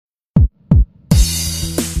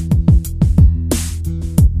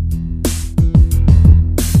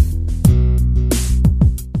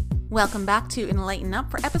Welcome back to Enlighten Up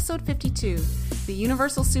for episode 52, the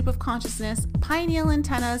Universal Soup of Consciousness, Pineal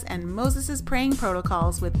Antennas, and Moses' Praying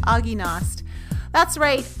Protocols with Aage Nost. That's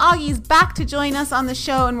right, Aage's back to join us on the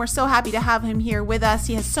show, and we're so happy to have him here with us.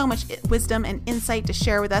 He has so much wisdom and insight to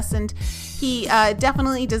share with us, and he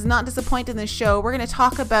definitely does not disappoint in this show. We're going to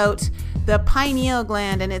talk about the pineal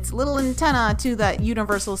gland and its little antenna to that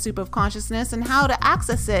universal soup of consciousness and how to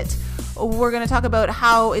access it. We're going to talk about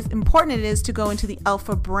how important it is to go into the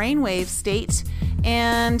alpha brainwave state.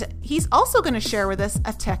 And he's also going to share with us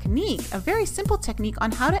a technique, a very simple technique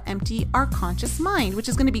on how to empty our conscious mind, which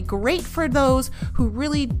is going to be great for those who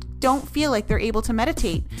really don't feel like they're able to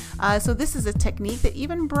meditate. So this is a technique that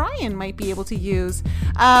even Brian might be able to use.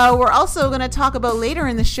 We're also going to talk about later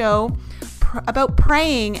in the show about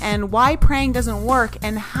praying and why praying doesn't work,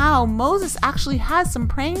 and how Moses actually has some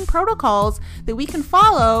praying protocols that we can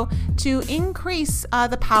follow to increase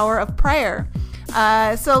the power of prayer.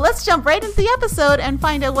 So let's jump right into the episode and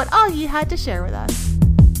find out what Aage had to share with us.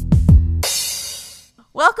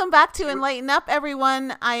 Welcome back to Enlighten Up,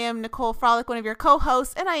 everyone. I am Nicole Frolick, one of your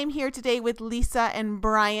co-hosts, and I am here today with Lisa and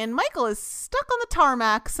Brian. Michael is stuck on the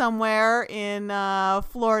tarmac somewhere in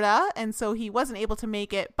Florida, and so he wasn't able to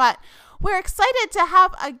make it, but we're excited to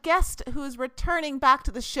have a guest who's returning back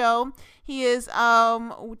to the show. He is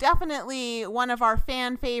definitely one of our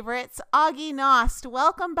fan favorites, Aage Nost.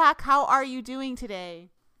 Welcome back. How are you doing today?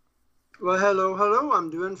 Well, hello.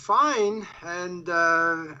 I'm doing fine. And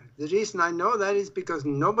the reason I know that is because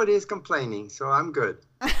nobody is complaining. So I'm good.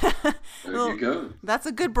 There you go. That's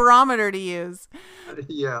a good barometer to use.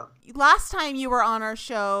 Yeah. Last time you were on our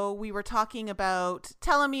show, we were talking about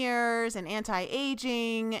telomeres and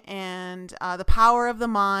anti-aging and the power of the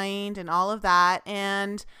mind and all of that.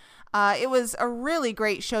 And it was a really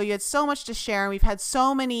great show. You had so much to share. And we've had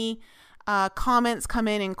so many comments come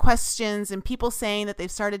in and questions, and people saying that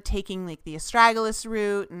they've started taking like the astragalus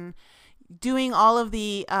root and doing all of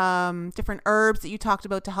the different herbs that you talked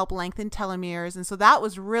about to help lengthen telomeres. And so that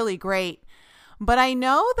was really great. But I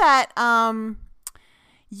know that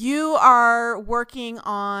you are working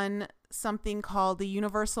on something called the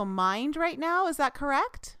universal mind right now. Is that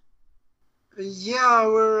correct? Yeah,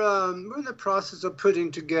 we're in the process of putting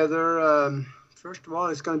together first of all,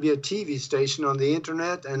 it's going to be a TV station on the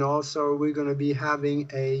internet, and also we're going to be having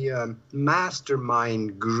a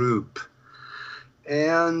mastermind group.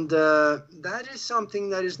 And that is something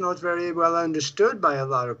that is not very well understood by a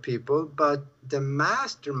lot of people, but the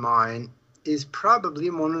mastermind is probably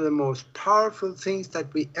one of the most powerful things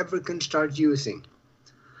that we ever can start using.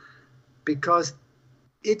 Because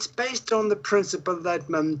it's based on the principle that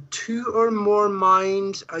when two or more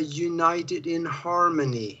minds are united in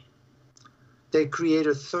harmony, they create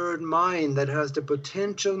a third mind that has the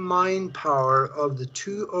potential mind power of the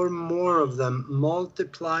two or more of them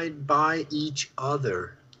multiplied by each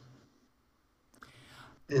other.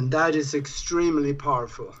 And that is extremely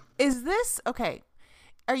powerful. Is this, okay,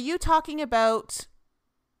 are you talking about,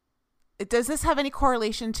 does this have any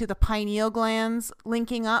correlation to the pineal glands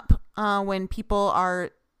linking up when people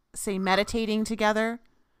are, say, meditating together?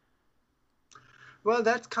 Well,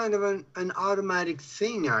 that's kind of an automatic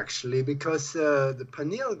thing, actually, because the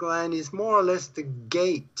pineal gland is more or less the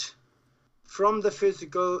gate from the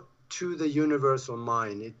physical to the universal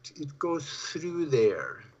mind. It goes through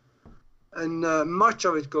there. And much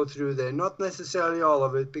of it goes through there, not necessarily all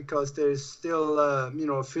of it, because there's still,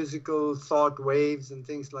 physical thought waves and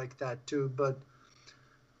things like that, too. But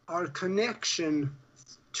our connection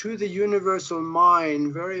to the universal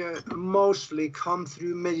mind mostly come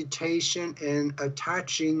through meditation and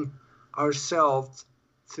attaching ourselves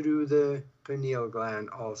through the pineal gland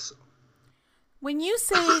also. When you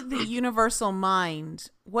say the universal mind,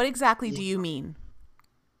 what exactly do you mean?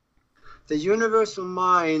 The universal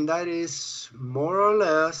mind, that is more or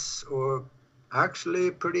less, or actually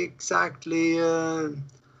pretty exactly, the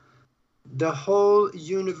whole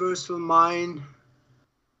universal mind,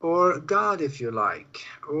 or God, if you like,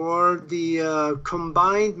 or the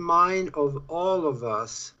combined mind of all of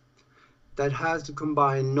us that has to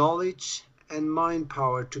combine knowledge and mind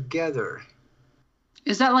power together.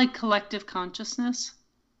 Is that like collective consciousness?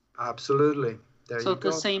 Absolutely. There so you go.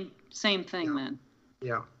 The same thing then.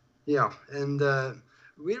 Yeah. And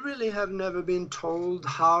we really have never been told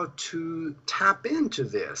how to tap into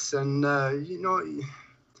this. And,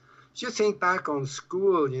 you think back on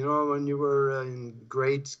school, when you were in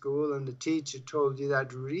grade school and the teacher told you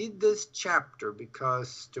that read this chapter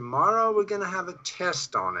because tomorrow we're going to have a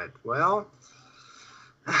test on it. Well,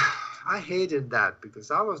 I hated that because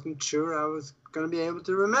I wasn't sure I was going to be able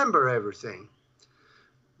to remember everything.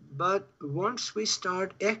 But once we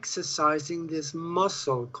start exercising this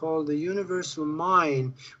muscle called the universal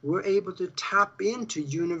mind, we're able to tap into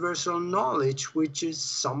universal knowledge, which is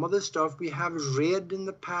some of the stuff we have read in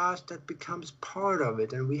the past that becomes part of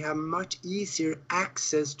it. And we have much easier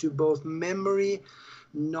access to both memory,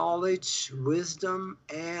 knowledge, wisdom,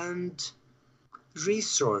 and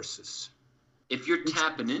resources. If you're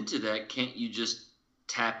tapping into that, can't you just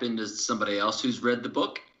tap into somebody else who's read the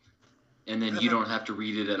book? And then you don't have to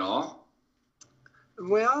read it at all?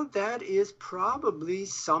 Well, that is probably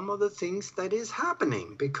some of the things that is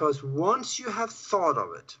happening, because once you have thought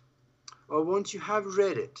of it, or once you have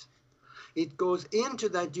read it, it goes into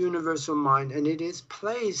that universal mind and it is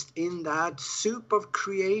placed in that soup of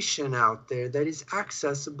creation out there that is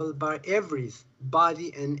accessible by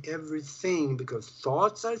everybody and everything, because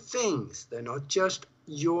thoughts are things, they're not just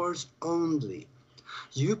yours only.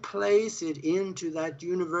 You place it into that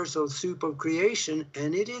universal soup of creation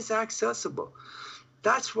and it is accessible.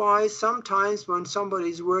 That's why sometimes when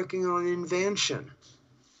somebody's working on an invention,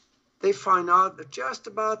 they find out that just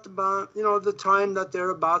about the time that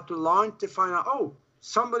they're about to launch, they find out, oh,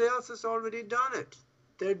 somebody else has already done it.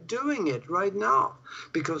 They're doing it right now,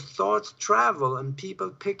 because thoughts travel and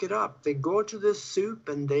people pick it up. They go to this soup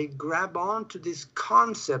and they grab onto this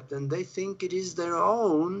concept and they think it is their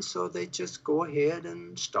own, so they just go ahead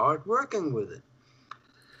and start working with it.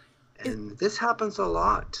 And this happens a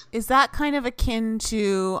lot. Is that kind of akin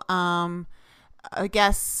to, I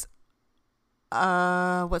guess,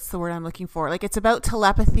 what's the word I'm looking for? Like, it's about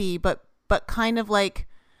telepathy, but kind of like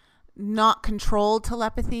not controlled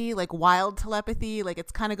telepathy, like wild telepathy, like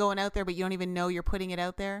it's kind of going out there, but you don't even know you're putting it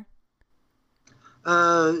out there?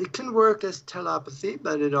 It can work as telepathy,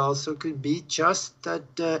 but it also could be just that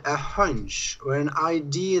a hunch or an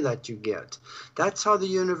idea that you get. That's how the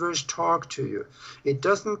universe talks to you. It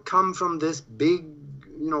doesn't come from this big,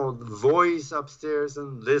 voice upstairs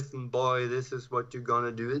and listen, boy, this is what you're going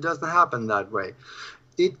to do. It doesn't happen that way.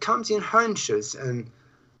 It comes in hunches and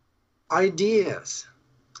ideas.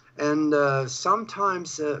 And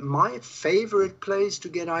sometimes my favorite place to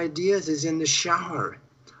get ideas is in the shower.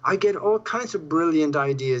 I get all kinds of brilliant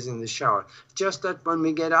ideas in the shower. Just that when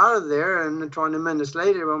we get out of there and 20 minutes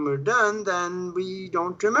later when we're done, then we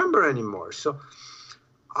don't remember anymore. So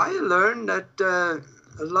I learned that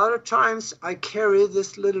a lot of times I carry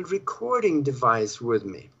this little recording device with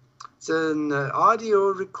me. It's an audio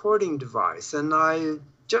recording device, and I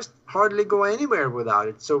just hardly go anywhere without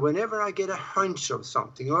it. So whenever I get a hunch of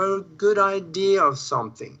something or a good idea of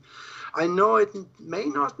something, I know it may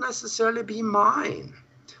not necessarily be mine.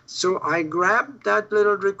 So I grab that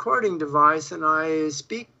little recording device and I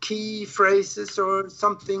speak key phrases or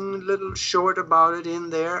something a little short about it in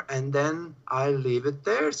there, and then I leave it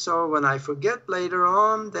there. So when I forget later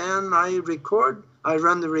on, then I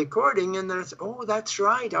run the recording, and there's, oh, that's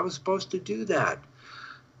right, I was supposed to do that.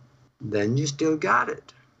 Then you still got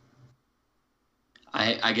it.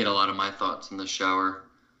 I get a lot of my thoughts in the shower.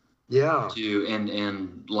 Yeah. Too,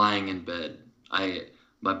 and lying in bed.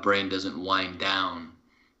 My brain doesn't wind down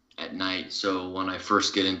at night, so when I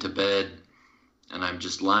first get into bed and I'm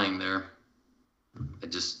just lying there, I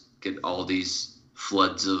just get all these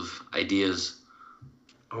floods of ideas.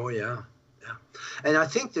 Oh yeah. And I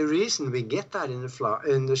think the reason we get that in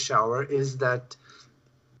the shower is that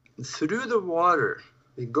through the water,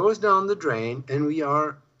 it goes down the drain and we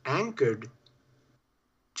are anchored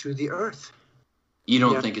to the earth. You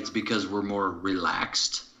don't think it's because we're more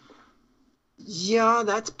relaxed? Yeah,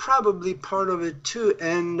 that's probably part of it too.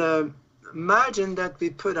 And imagine that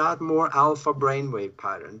we put out more alpha brainwave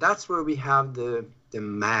pattern. That's where we have the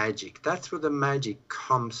magic. That's where the magic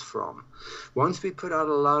comes from. Once we put out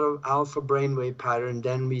a lot of alpha brainwave pattern,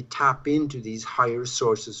 then we tap into these higher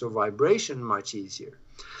sources of vibration much easier.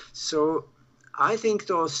 So I think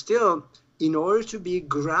though still, in order to be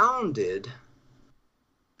grounded,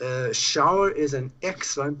 shower is an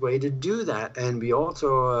excellent way to do that. And we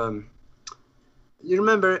also, you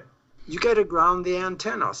remember, you got to ground the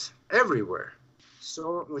antennas everywhere.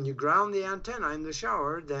 So when you ground the antenna in the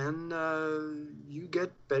shower, then you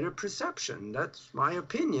get better perception. That's my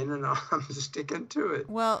opinion, and I'm sticking to it.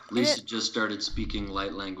 Well, Lisa just started speaking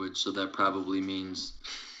light language, so that probably means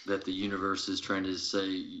that the universe is trying to say,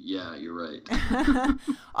 yeah, you're right.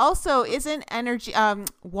 Also, isn't energy,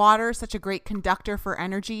 water such a great conductor for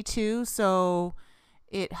energy too? So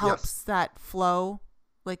it helps that flow.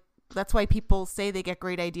 Like, that's why people say they get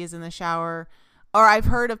great ideas in the shower. Or I've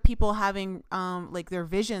heard of people having like their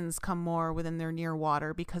visions come more when they're near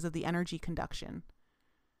water because of the energy conduction.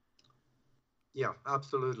 Yeah,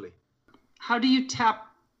 absolutely. How do you tap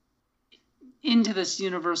into this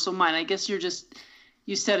universal mind? I guess you're just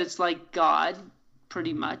you said it's like God,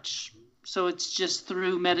 pretty much. So it's just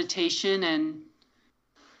through meditation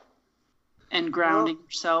and grounding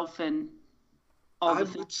yourself and all the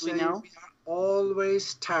things we know. We are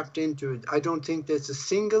always tapped into it. I don't think there's a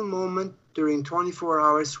single moment during 24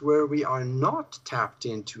 hours where we are not tapped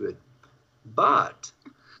into it. But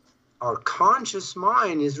our conscious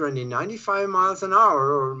mind is running 95 miles an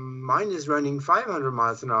hour, or mine is running 500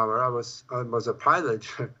 miles an hour. I was a pilot,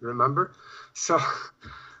 remember? So,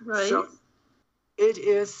 right. So it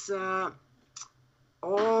is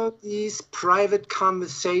all these private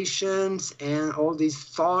conversations and all these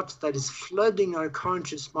thoughts that is flooding our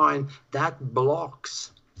conscious mind that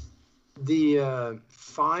blocks the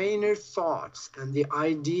finer thoughts and the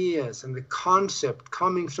ideas and the concept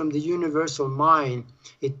coming from the universal mind.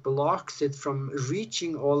 It blocks it from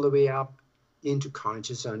reaching all the way up into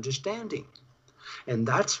conscious understanding. And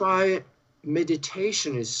that's why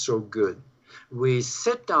meditation is so good. We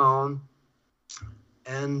sit down,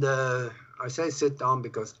 and I say sit down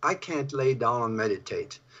because I can't lay down and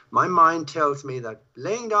meditate. My mind tells me that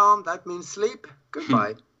laying down, that means sleep,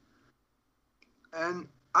 goodbye. And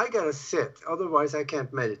I gotta sit, otherwise I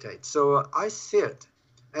can't meditate. So I sit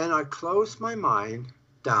and I close my mind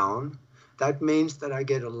down. That means that I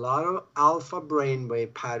get a lot of alpha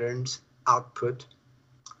brainwave patterns output.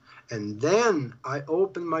 And then I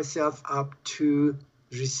open myself up to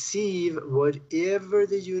receive whatever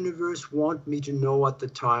the universe want me to know at the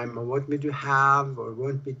time, or want me to have, or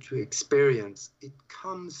want me to experience. It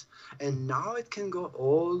comes, and now it can go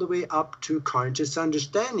all the way up to conscious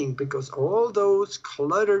understanding, because all those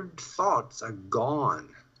cluttered thoughts are gone.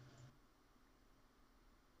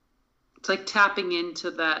 It's like tapping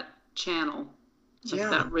into that channel, like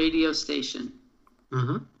that radio station.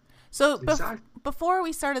 Mm-hmm. So before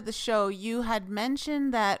we started the show, you had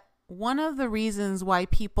mentioned that one of the reasons why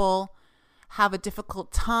people have a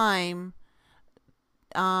difficult time,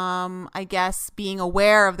 I guess, being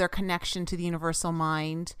aware of their connection to the universal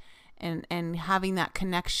mind and having that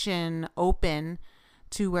connection open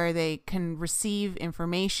to where they can receive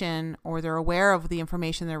information, or they're aware of the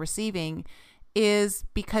information they're receiving, is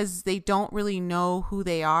because they don't really know who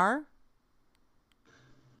they are.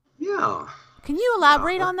 Yeah. Can you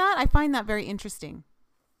elaborate on that? I find that very interesting.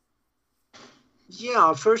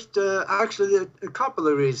 Yeah, first, actually, a couple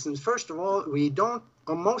of reasons. First of all,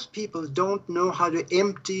 most people don't know how to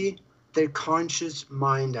empty their conscious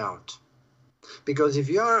mind out. Because if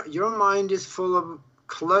your mind is full of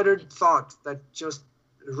cluttered thoughts that just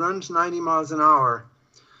runs 90 miles an hour,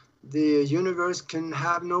 the universe can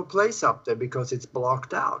have no place up there because it's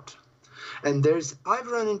blocked out. And I've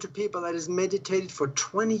run into people that has meditated for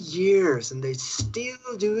 20 years and they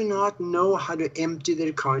still do not know how to empty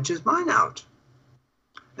their conscious mind out.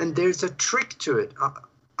 And there's a trick to it.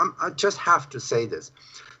 I just have to say this.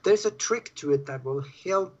 There's a trick to it that will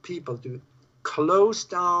help people to close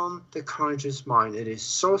down the conscious mind. It is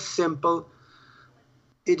so simple.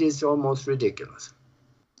 It is almost ridiculous.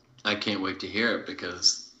 I can't wait to hear it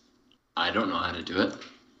because I don't know how to do it.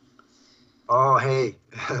 Oh, hey.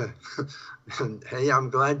 Hey, I'm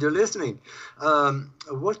glad you're listening.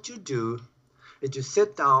 What you do is you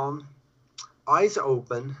sit down, eyes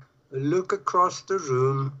open, look across the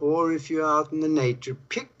room, or if you're out in the nature,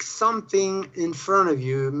 pick something in front of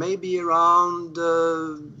you, maybe around,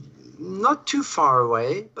 not too far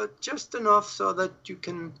away, but just enough so that you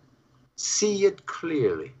can see it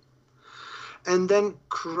clearly. And then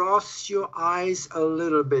cross your eyes a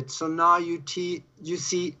little bit. So now you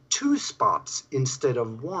see two spots instead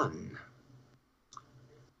of one.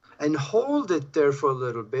 And hold it there for a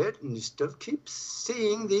little bit, and you still keep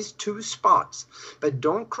seeing these two spots. But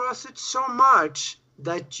don't cross it so much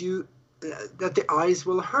that the eyes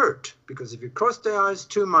will hurt. Because if you cross the eyes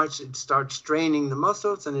too much, it starts straining the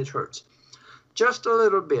muscles and it hurts. Just a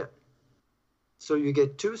little bit. So you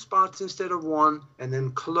get two spots instead of one, and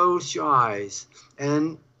then close your eyes.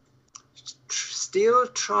 And still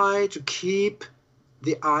try to keep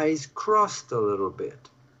the eyes crossed a little bit.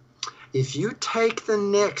 If you take the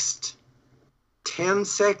next 10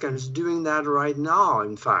 seconds doing that right now,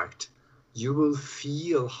 in fact, you will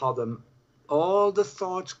feel how all the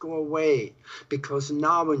thoughts go away. Because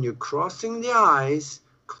now when you're crossing the eyes,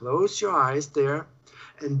 close your eyes there,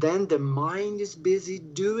 and then the mind is busy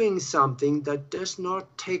doing something that does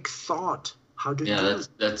not take thought how to do. Yeah,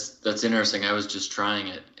 that's interesting. I was just trying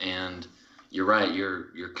it, and you're right.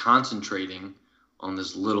 You're concentrating on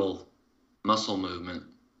this little muscle movement.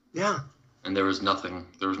 Yeah. And there was nothing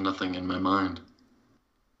in my mind.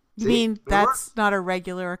 You mean that's not a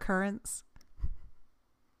regular occurrence?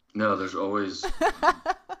 No, there's always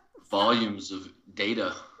volumes of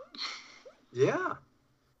data. Yeah.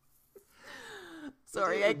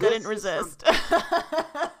 Sorry, I couldn't resist.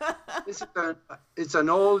 It's an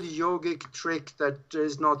old yogic trick that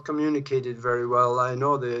is not communicated very well. I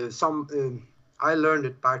know I learned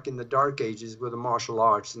it back in the dark ages with the martial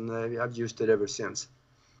arts, and I've used it ever since.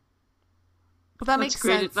 Well, that makes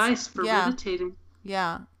great sense. Advice for meditating.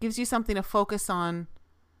 Yeah, gives you something to focus on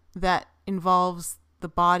that involves the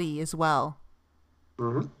body as well.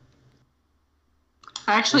 Mm-hmm.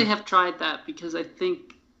 I actually have tried that because I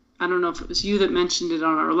don't know if it was you that mentioned it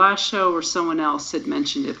on our last show or someone else had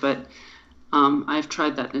mentioned it, but I've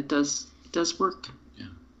tried that and it does work.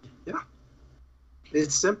 Yeah.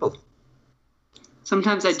 It's simple.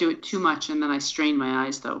 Sometimes I do it too much and then I strain my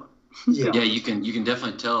eyes though. Yeah, you can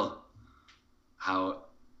definitely tell how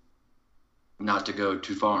not to go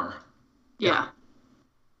too far. Yeah.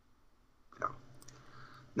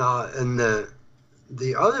 Now, and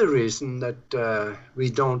the other reason that we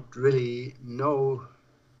don't really know,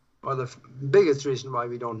 or the biggest reason why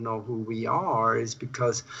we don't know who we are, is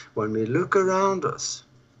because when we look around us,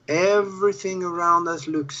 everything around us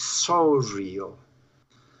looks so real.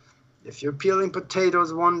 If you're peeling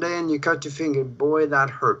potatoes one day and you cut your finger, boy, that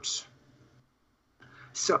hurts.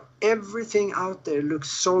 So everything out there looks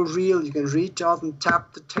so real. You can reach out and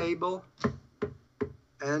tap the table,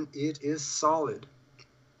 and it is solid.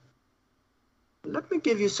 Let me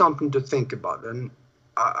give you something to think about. And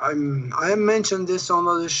I mentioned this on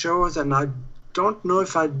other shows, and I don't know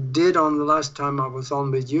if I did on the last time I was on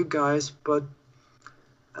with you guys, but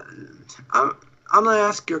I'm going to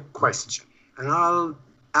ask you a question. And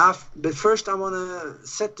but first I want to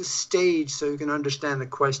set the stage so you can understand the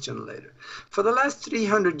question later. For the last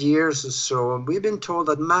 300 years or so, we've been told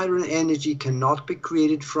that matter and energy cannot be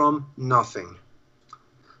created from nothing.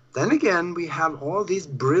 Then again, we have all these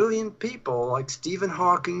brilliant people like Stephen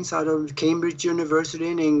Hawking out of Cambridge University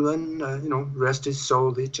in England. Rest his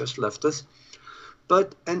soul, he just left us.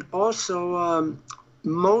 And also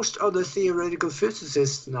most other theoretical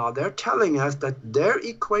physicists now, they're telling us that their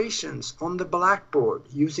equations on the blackboard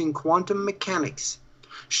using quantum mechanics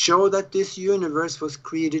show that this universe was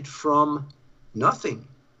created from nothing.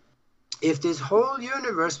 If this whole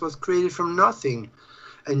universe was created from nothing,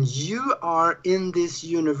 and you are in this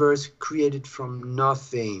universe created from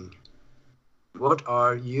nothing, what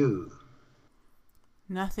are you?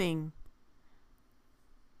 Nothing.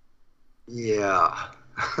 Yeah.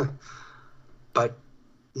 But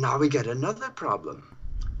now we get another problem.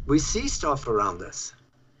 We see stuff around us.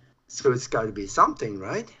 So it's got to be something,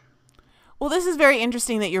 right? Well, this is very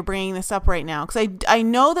interesting that you're bringing this up right now, because I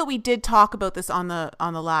know that we did talk about this on the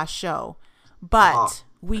last show, but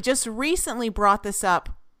we just recently brought this up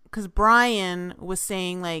because Brian was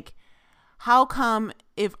saying, like, how come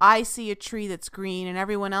if I see a tree that's green and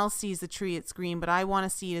everyone else sees the tree it's green, but I want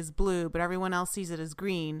to see it as blue, but everyone else sees it as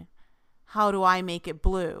green, how do I make it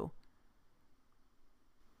blue?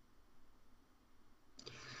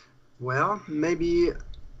 Well, maybe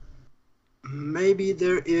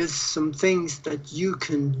there is some things that you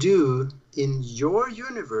can do in your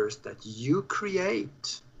universe that you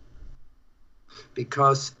create.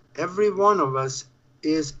 Because every one of us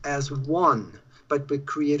is as one, but we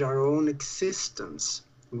create our own existence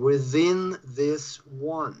within this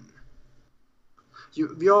one.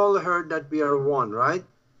 We all heard that we are one, right?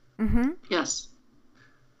 Mm-hmm. Yes.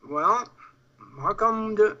 Well, how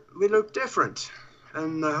come we look different?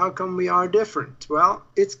 And how come we are different? Well,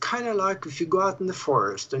 it's kind of like if you go out in the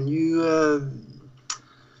forest and you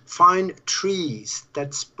find trees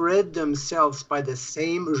that spread themselves by the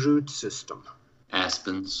same root system.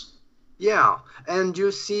 Aspens. Yeah, and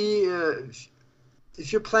you see,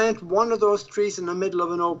 if you plant one of those trees in the middle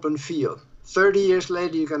of an open field, 30 years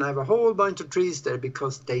later you can have a whole bunch of trees there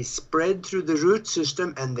because they spread through the root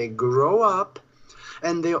system and they grow up.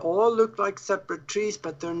 And they all look like separate trees,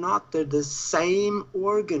 but they're not. They're the same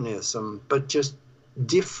organism, but just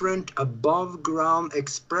different above ground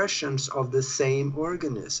expressions of the same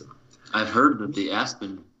organism. I've heard that the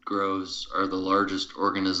aspen grows are the largest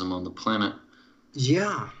organism on the planet.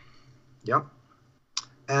 Yeah. Yep.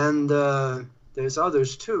 And there's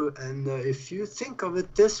others too. And if you think of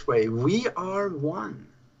it this way, we are one.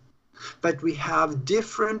 But we have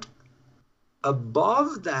different,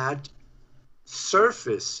 above that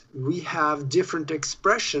surface, we have different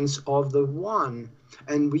expressions of the one,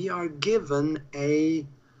 and we are given a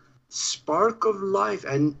spark of life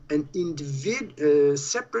and an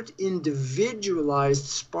separate individualized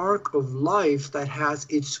spark of life that has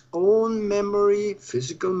its own memory,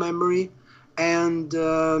 physical memory, and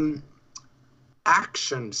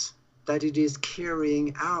actions that it is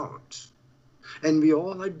carrying out. And we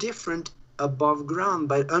all are different above ground,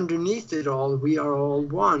 but underneath it all, we are all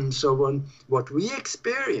one. So when what we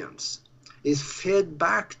experience is fed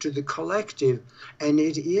back to the collective, and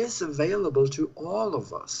it is available to all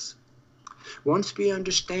of us. Once we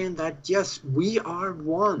understand that, yes, we are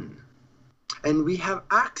one, and we have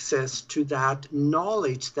access to that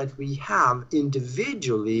knowledge that we have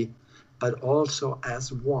individually, but also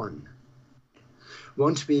as one.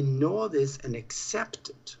 Once we know this and accept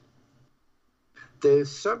it, the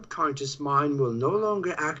subconscious mind will no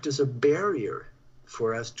longer act as a barrier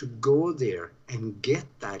for us to go there and get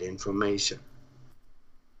that information.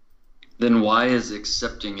 Then why is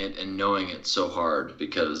accepting it and knowing it so hard?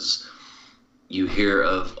 Because you hear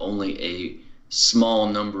of only a small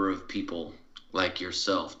number of people like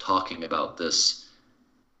yourself talking about this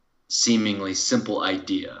seemingly simple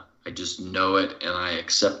idea. I just know it and I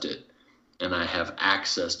accept it, and I have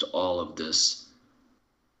access to all of this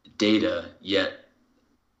data, yet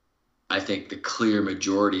I think the clear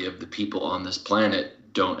majority of the people on this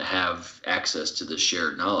planet don't have access to this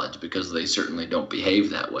shared knowledge because they certainly don't behave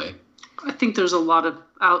that way. I think there's a lot of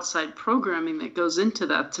outside programming that goes into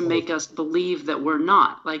that to make us believe that we're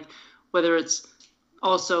not. Like whether it's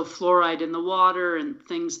also fluoride in the water and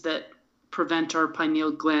things that prevent our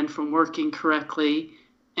pineal gland from working correctly,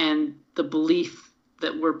 and the belief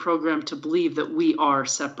that we're programmed to believe that we are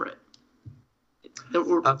separate.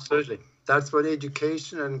 Absolutely. That's what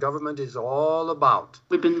education and government is all about.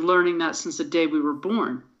 We've been learning that since the day we were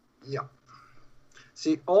born. Yeah.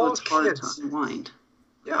 See, all it's hard kids, to unwind.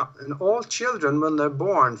 yeah, and all children, when they're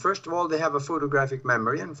born, first of all, they have a photographic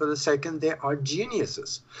memory, and for the second, they are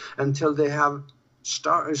geniuses until they have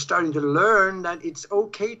starting to learn that it's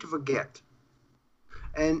okay to forget.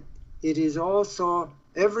 And it is also,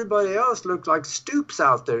 everybody else looks like stoops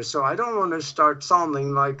out there, so I don't want to start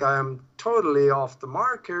sounding like I'm totally off the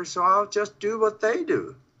mark here, so I'll just do what they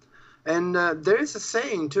do. And there is a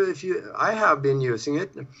saying too, I have been using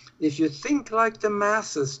it, if you think like the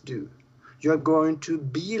masses do, you're going to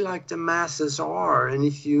be like the masses are, and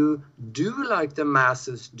if you do like the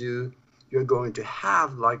masses do, you're going to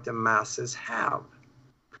have like the masses have.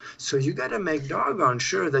 So you got to make doggone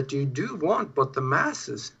sure that you do want what the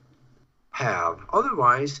masses have.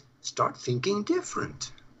 Otherwise, start thinking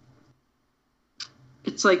different.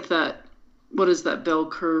 It's like that, what is that bell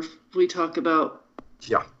curve we talk about?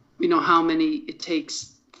 Yeah. You know, how many it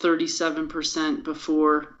takes 37%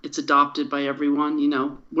 before it's adopted by everyone. You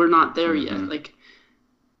know, we're not there yet. Like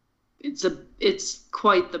it's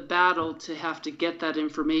quite the battle to have to get that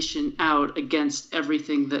information out against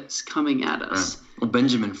everything that's coming at us. Well,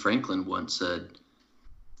 Benjamin Franklin once said,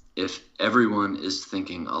 if everyone is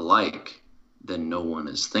thinking alike, then no one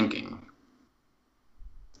is thinking.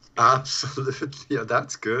 Absolutely. Yeah,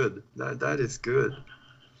 that's good. That is good.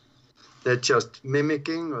 They're just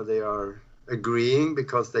mimicking, or they are agreeing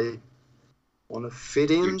because they want to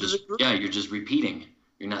fit in. You're just repeating.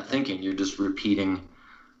 You're not thinking. You're just repeating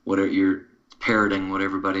you're parroting what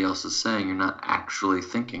everybody else is saying. You're not actually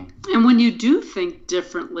thinking. And when you do think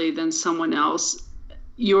differently than someone else,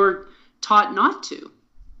 you're taught not to.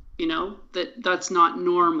 You know, that's not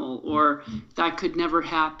normal, or that could never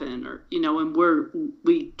happen, or, you know, and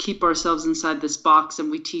we keep ourselves inside this box,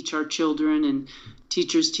 and we teach our children, and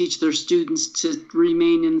teachers teach their students to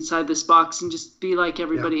remain inside this box and just be like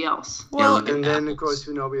everybody else. Well, and then, of course,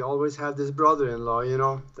 you know, we always have this brother-in-law, you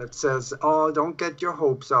know, that says, oh, don't get your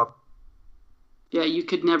hopes up. Yeah, you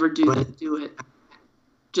could never do it.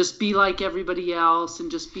 Just be like everybody else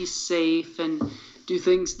and just be safe and do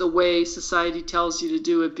things the way society tells you to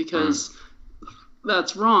do it, because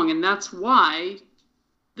that's wrong. And that's why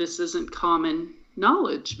this isn't common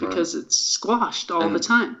knowledge, because it's squashed all the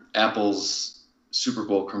time. Apple's Super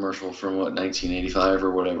Bowl commercial from 1985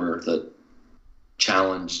 or whatever, that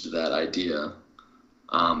challenged that idea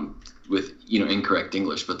with, you know, incorrect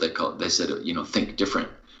English, but they said, you know, think different.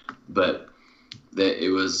 But that it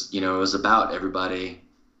was about everybody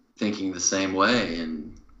thinking the same way,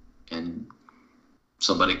 and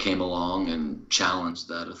somebody came along and challenged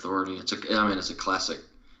that authority. It's a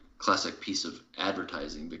classic piece of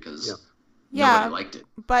advertising, because nobody liked it.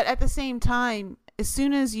 But at the same time, as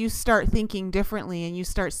soon as you start thinking differently and you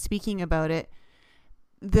start speaking about it,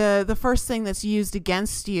 the first thing that's used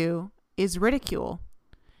against you is ridicule.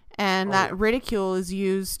 And that ridicule is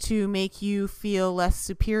used to make you feel less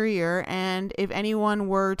superior. And if anyone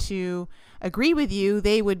were to agree with you,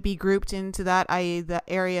 they would be grouped into the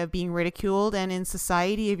area of being ridiculed. And in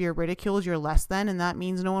society, if you're ridiculed, you're less than, and that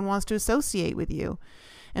means no one wants to associate with you.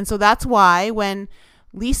 And so that's why when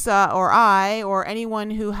Lisa or I or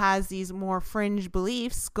anyone who has these more fringe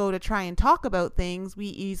beliefs go to try and talk about things, we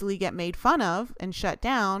easily get made fun of and shut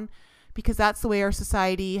down, because that's the way our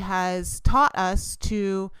society has taught us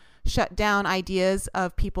to shut down ideas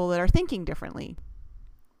of people that are thinking differently.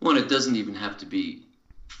 Well, it doesn't even have to be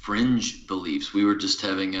fringe beliefs. We were just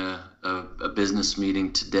having a business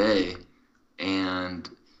meeting today, and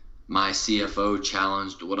my CFO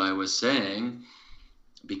challenged what I was saying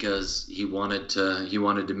because he wanted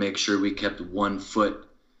to make sure we kept one foot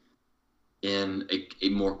in a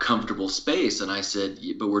more comfortable space. And I said,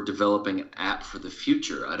 but we're developing an app for the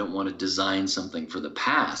future. I don't want to design something for the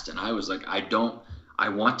past. And I was like, I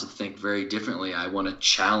want to think very differently. I want to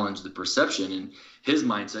challenge the perception. And his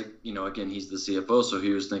mindset, again, he's the CFO, so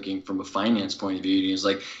he was thinking from a finance point of view. And he was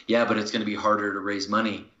like, yeah, but it's going to be harder to raise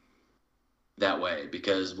money that way,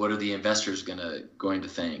 because what are the investors going to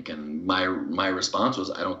think? And my response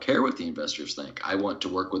was, I don't care what the investors think. I want to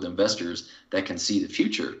work with investors that can see the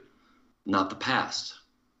future, not the past.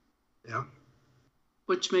 Yeah.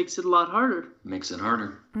 Which makes it a lot harder. Makes it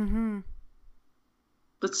harder. Mm-hmm.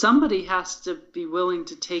 But somebody has to be willing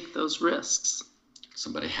to take those risks.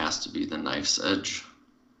 Somebody has to be the knife's edge.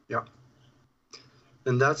 Yeah.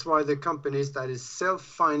 And that's why the companies that is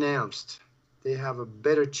self-financed, they have a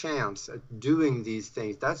better chance at doing these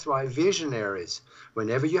things. That's why visionaries,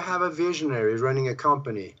 whenever you have a visionary running a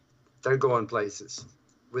company, they're going places.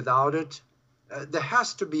 Without it, there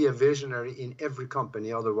has to be a visionary in every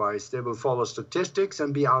company. Otherwise, they will follow statistics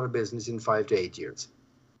and be out of business in 5 to 8 years.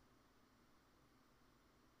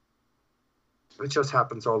 It just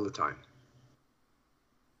happens all the time.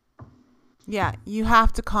 Yeah, you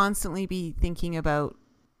have to constantly be thinking about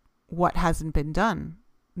what hasn't been done,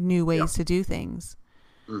 new ways to do things.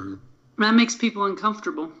 Mm-hmm. That makes people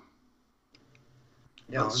uncomfortable.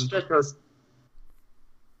 Yeah,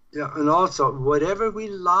 and also whatever we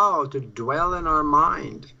allow to dwell in our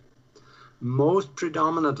mind, most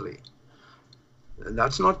predominantly,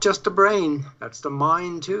 that's not just the brain, that's the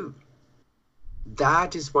mind too.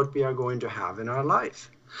 That is what we are going to have in our life.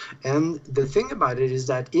 And the thing about it is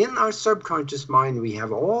that in our subconscious mind, we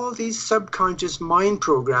have all these subconscious mind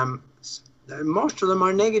programs. Most of them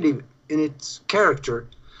are negative in its character.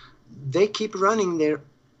 They keep running there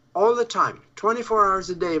all the time, 24 hours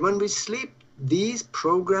a day. When we sleep, these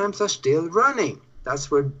programs are still running. That's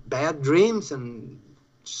where bad dreams and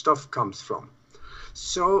stuff comes from.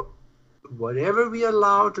 So whatever we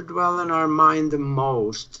allow to dwell in our mind the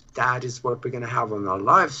most, that is what we're going to have in our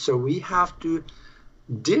life. So we have to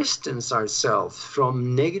distance ourselves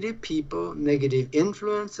from negative people, negative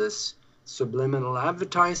influences, subliminal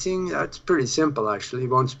advertising. That's pretty simple, actually.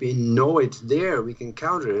 Once we know it's there, we can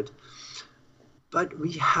counter it. But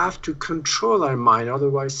we have to control our mind,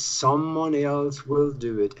 otherwise someone else will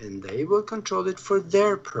do it, and they will control it for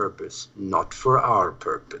their purpose, not for our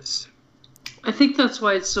purpose. I think that's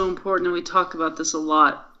why it's so important, and we talk about this a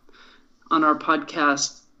lot on our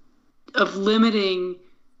podcast, of limiting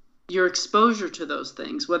your exposure to those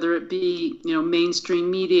things, whether it be,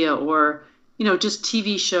 mainstream media or, just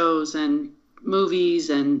TV shows and movies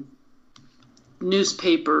and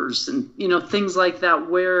newspapers and, things like that,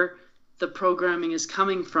 where the programming is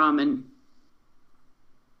coming from. And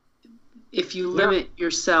if you limit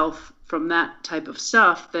yourself from that type of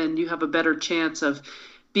stuff, then you have a better chance of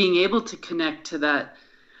being able to connect to that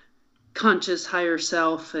conscious higher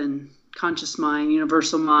self and conscious mind,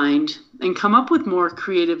 universal mind, and come up with more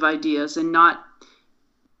creative ideas and not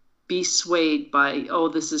be swayed by, oh,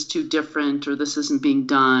 this is too different, or this isn't being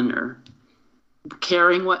done, or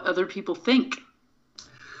caring what other people think.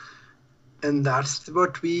 And that's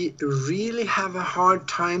what we really have a hard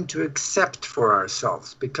time to accept for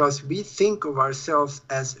ourselves, because we think of ourselves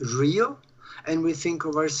as real and we think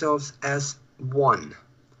of ourselves as one.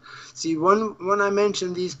 See, when I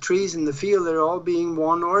mentioned these trees in the field, they're all being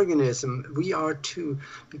one organism. We are too,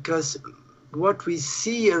 because what we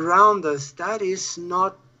see around us, that is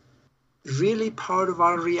not really part of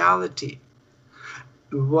our reality.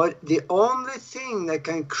 The only thing that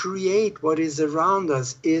can create what is around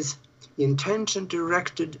us is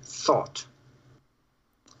intention-directed thought.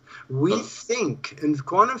 We think, and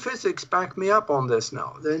quantum physics back me up on this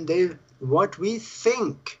now, what we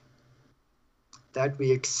think, that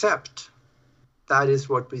we accept, that is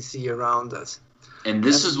what we see around us. And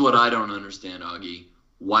this is what I don't understand, Aage.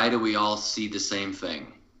 Why do we all see the same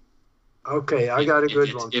thing? Okay, I got a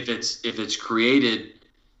good one. If it's created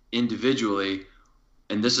individually,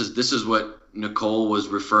 and this is what Nicole was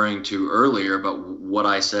referring to earlier, but what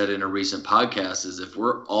I said in a recent podcast is, if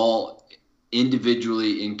we're all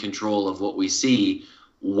individually in control of what we see,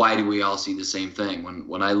 why do we all see the same thing?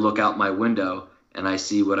 When I look out my window and I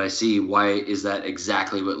see what I see, why is that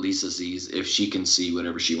exactly what Lisa sees if she can see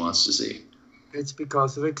whatever she wants to see? It's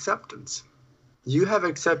because of acceptance. you have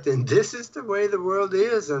accepted this is the way the world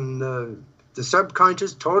is, and the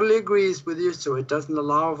subconscious totally agrees with you, so it doesn't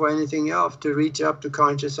allow for anything else to reach up to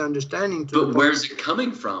conscious understanding. But where's it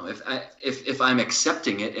coming from? If I'm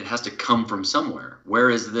accepting it, it has to come from somewhere. Where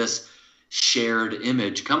is this shared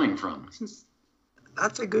image coming from?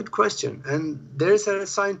 That's a good question. And there's a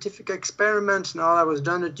scientific experiment now that was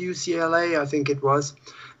done at UCLA, I think it was.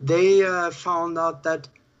 They found out that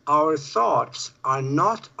our thoughts are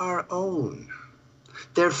not our own.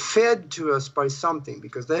 They're fed to us by something,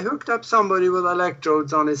 because they hooked up somebody with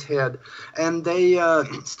electrodes on his head, and they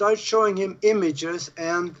started showing him images,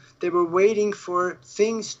 and they were waiting for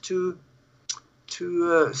things to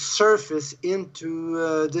surface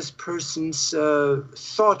into this person's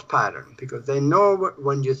thought pattern, because they know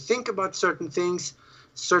when you think about certain things,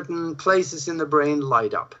 certain places in the brain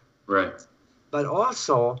light up. Right. But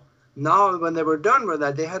also, now when they were done with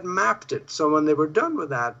that, they had mapped it. So when they were done with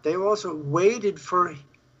that, they also waited for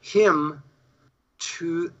him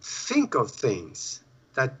to think of things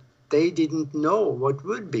that they didn't know what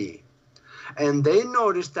would be. And they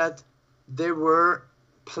noticed that there were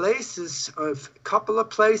a couple of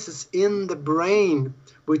places in the brain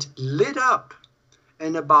which lit up,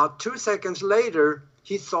 and about 2 seconds later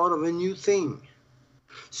he thought of a new thing.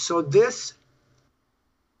 So this,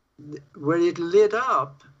 where it lit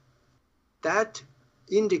up, that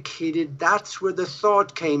indicated that's where the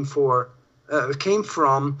thought came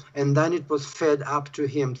from, and then it was fed up to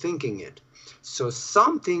him thinking it. So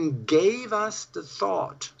something gave us the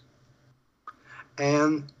thought,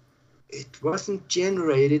 and it wasn't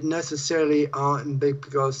generated necessarily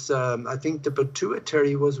because I think the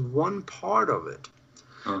pituitary was one part of it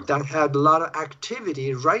that had a lot of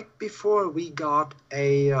activity right before we got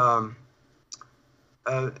a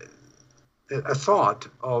thought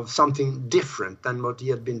of something different than what he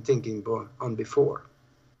had been thinking on before.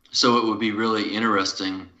 So it would be really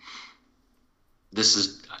interesting. This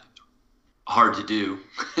is hard to do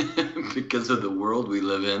because of the world we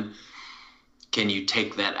live in. Can you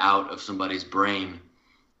take that out of somebody's brain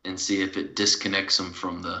and see if it disconnects them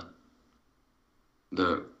from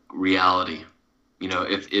the reality? You know,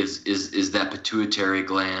 if is that pituitary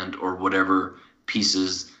gland or whatever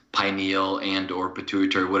pieces, pineal and or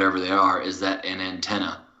pituitary, whatever they are, is that an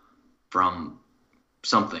antenna from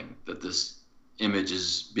something that this image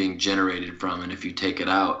is being generated from? And if you take it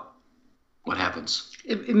out, what happens?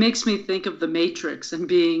 It makes me think of the Matrix and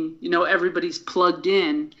being, everybody's plugged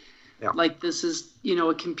in. Yeah. Like this is,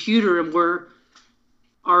 a computer, and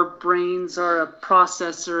our brains are a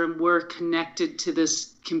processor, and we're connected to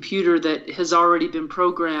this computer that has already been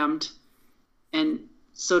programmed. And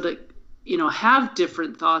so to, have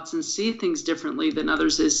different thoughts and see things differently than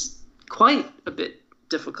others is quite a bit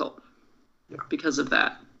difficult because of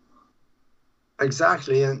that.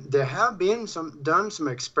 Exactly. And there have been done some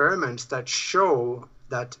experiments that show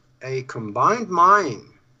that a combined mind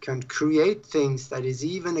can create things that is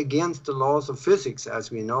even against the laws of physics as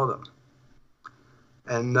we know them.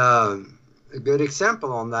 And a good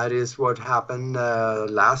example on that is what happened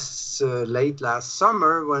late last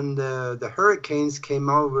summer when the hurricanes came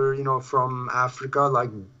over, from Africa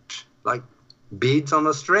like beads on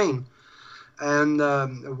a string. And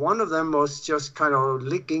one of them was just kind of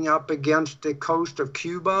licking up against the coast of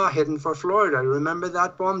Cuba, heading for Florida. Remember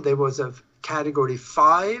that one? There was a Category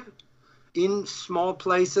 5 in small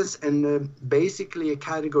places, and basically a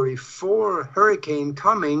Category 4 hurricane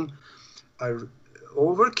coming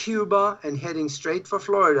over Cuba and heading straight for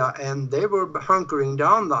Florida, and they were hunkering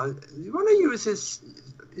down. You want to use this?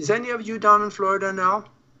 Is any of you down in Florida now?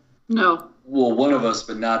 No. Well, one of us,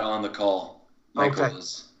 but not on the call. Michael Okay.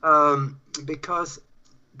 is. Because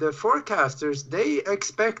the forecasters, they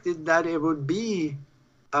expected that it would be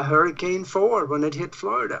a Hurricane 4 when it hit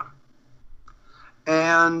Florida.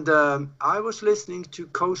 And I was listening to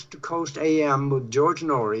Coast to Coast AM with George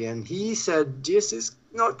Norrie, and he said, this is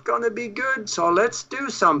not going to be good, so let's do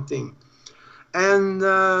something. And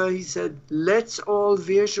he said, let's all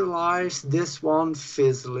visualize this one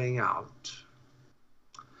fizzling out.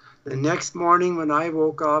 The next morning when I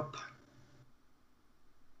woke up,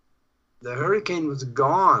 the hurricane was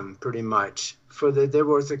gone pretty much. There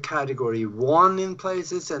was a Category 1 in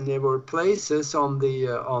places, and there were places on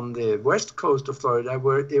the west coast of Florida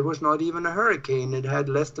where it was not even a hurricane. It had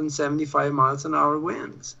less than 75 miles an hour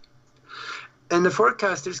winds. And the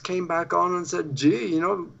forecasters came back on and said, gee,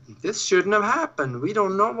 this shouldn't have happened. We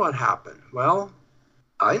don't know what happened. Well,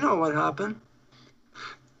 I know what happened.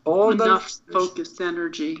 Enough focused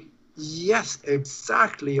energy. Yes,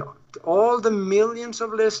 exactly. All the millions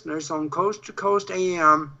of listeners on Coast to Coast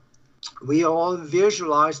AM we all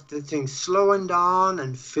visualized the thing slowing down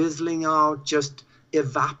and fizzling out, just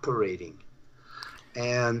evaporating.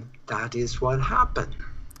 And that is what happened.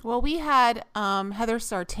 Well, we had Heather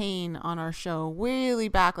Sartain on our show really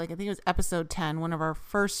back, like I think it was episode 10, one of our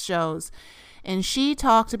first shows. And she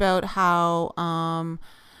talked about how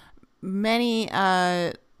many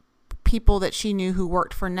people that she knew who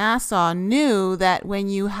worked for NASA knew that when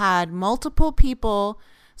you had multiple people,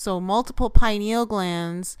 so multiple pineal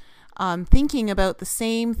glands, thinking about the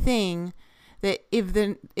same thing, that if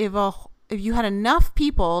you had enough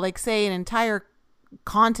people, like say an entire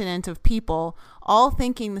continent of people all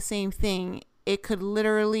thinking the same thing, it could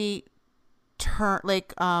literally turn,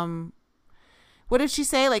 like what did she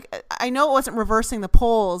say? Like, I know it wasn't reversing the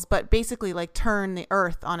poles, but basically like turn the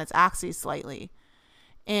Earth on its axis slightly.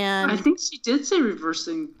 And I think she did say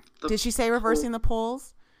reversing the did she say reversing pole. the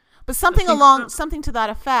poles? But something something to that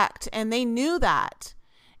effect, and they knew that.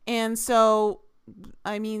 And so,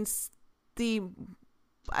 I mean,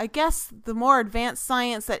 I guess the more advanced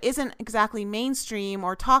science that isn't exactly mainstream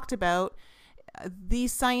or talked about,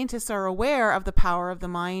 these scientists are aware of the power of the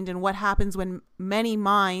mind and what happens when many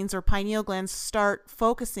minds or pineal glands start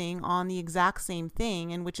focusing on the exact same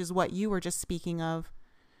thing, and which is what you were just speaking of.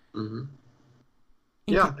 Mm-hmm.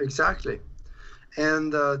 Yeah, exactly.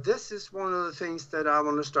 And this is one of the things that I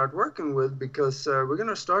want to start working with, because we're going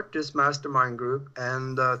to start this mastermind group.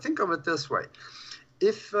 And think of it this way.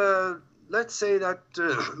 If, let's say that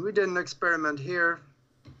we did an experiment here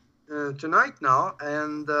tonight now,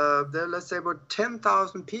 and there, let's say about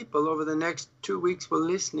 10,000 people over the next 2 weeks were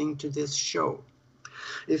listening to this show.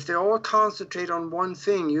 If they all concentrate on one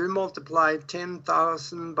thing, you multiply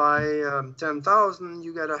 10,000 by 10,000,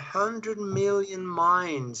 you get 100 million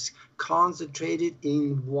minds concentrated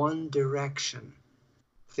in one direction.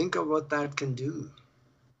 Think of what that can do.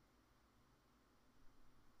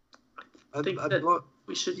 I think that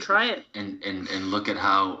we should try it. And look at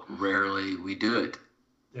how rarely we do it.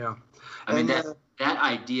 Yeah. I mean, that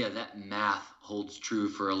idea, that math holds true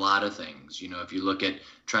for a lot of things. You know, if you look at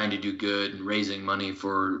trying to do good and raising money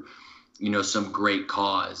for, you know, some great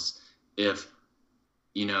cause, if,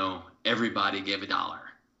 you know, everybody gave $1,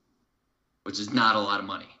 which is not a lot of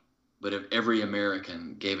money, but if every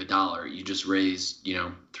American gave $1, you just raised, you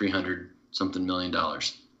know, $300-something million.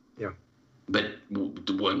 Yeah. But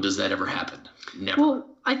when does that ever happen? Never. Well,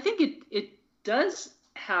 I think it does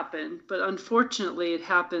happen, but unfortunately it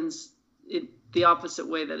happens the opposite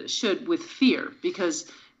way that it should, with fear, because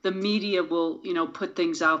the media will, you know, put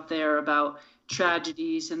things out there about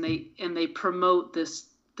tragedies, and they promote this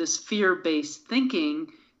fear-based thinking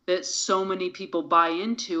that so many people buy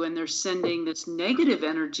into, and they're sending this negative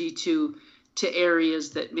energy to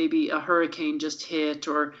areas that maybe a hurricane just hit,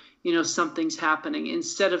 or, you know, something's happening,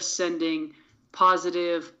 instead of sending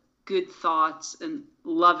positive, good thoughts and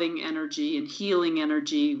loving energy and healing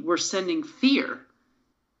energy. We're sending fear.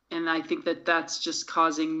 And I think that that's just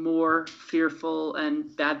causing more fearful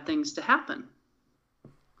and bad things to happen.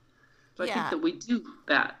 So I think that we do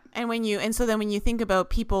that. And so then when you think about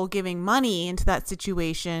people giving money into that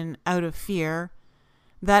situation out of fear,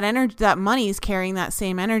 that energy, that money is carrying that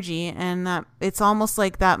same energy, and that it's almost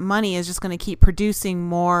like that money is just going to keep producing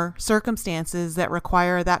more circumstances that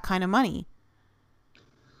require that kind of money.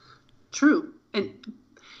 True.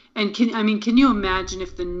 And can you imagine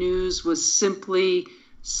if the news was simply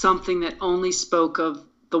something that only spoke of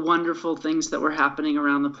the wonderful things that were happening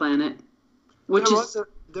around the planet? There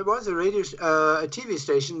was a TV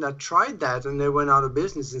station that tried that, and they went out of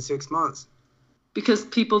business in 6 months. Because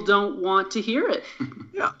people don't want to hear it.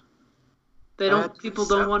 Yeah. People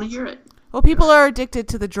don't want to hear it. Well, people are addicted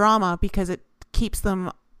to the drama because it keeps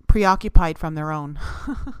them preoccupied from their own.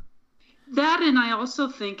 That, and I also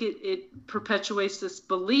think it perpetuates this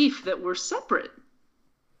belief that we're separate,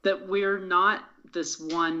 that we're not this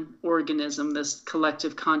one organism, this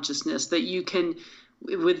collective consciousness, that you can,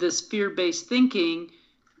 with this fear-based thinking,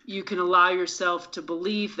 you can allow yourself to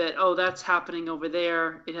believe that, oh, that's happening over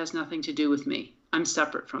there. It has nothing to do with me. I'm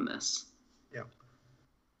separate from this. Yeah.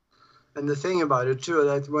 And the thing about it, too,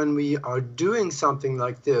 that when we are doing something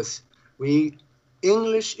like this,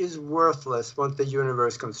 English is worthless once the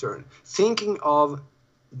universe is concerned. Thinking of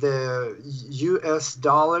the US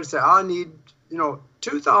dollars, I need,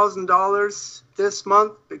 $2,000 this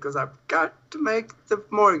month because I've got to make the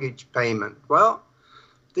mortgage payment. Well,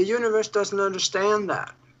 the universe doesn't understand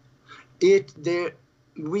that.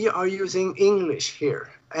 We are using English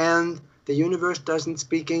here, and the universe doesn't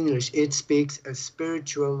speak English. It speaks a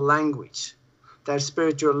spiritual language. That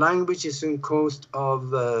spiritual language is composed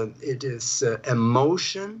of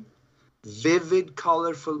emotion, vivid,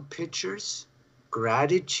 colorful pictures,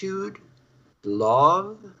 gratitude,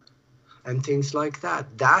 love, and things like that.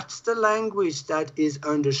 That's the language that is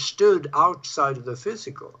understood outside of the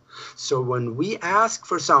physical. So when we ask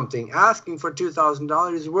for something, asking for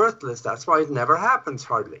 $2,000 is worthless. That's why it never happens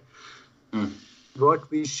hardly.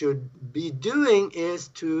 What we should be doing is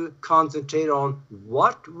to concentrate on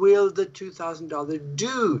what will the $2,000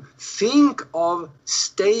 do. Think of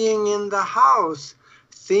staying in the house.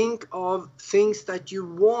 Think of things that you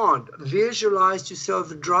want. Visualize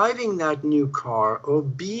yourself driving that new car or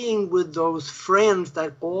being with those friends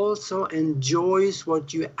that also enjoys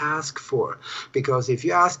what you ask for. Because if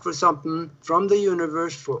you ask for something from the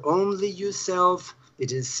universe for only yourself,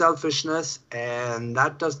 it is selfishness, and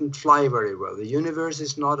that doesn't fly very well. The universe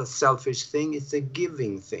is not a selfish thing, it's a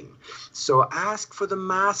giving thing. So ask for the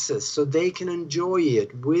masses so they can enjoy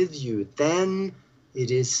it with you. Then it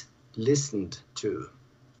is listened to.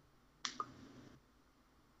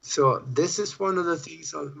 So this is one of the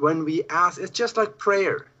things when we ask, it's just like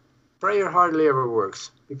prayer. Prayer hardly ever works,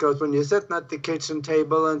 because when you're sitting at the kitchen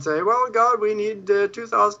table and say, well, God, we need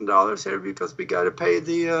 $2,000 here because we got to pay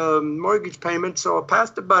the mortgage payment, so pass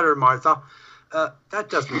the butter, Martha. That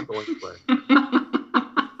doesn't go anywhere.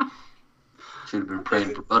 Should have been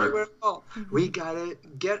praying for butter. We got to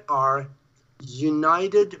get our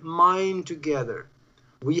united mind together.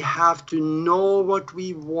 We have to know what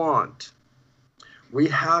we want. We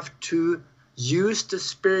have to use the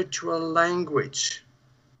spiritual language.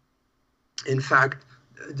 In fact,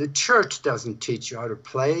 the church doesn't teach you how to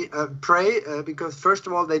pray because, first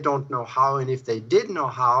of all, they don't know how. And if they did know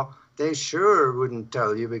how, they sure wouldn't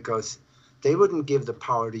tell you, because they wouldn't give the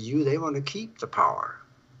power to you. They want to keep the power.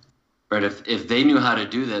 Right. If they knew how to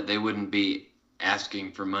do that, they wouldn't be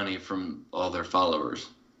asking for money from all their followers.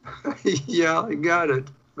 Yeah, I got it.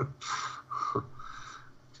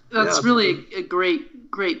 That's really a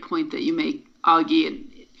great point that you make, Aage. And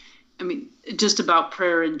I mean, just about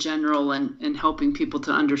prayer in general and helping people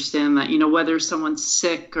to understand that, whether someone's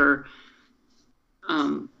sick or,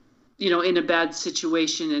 in a bad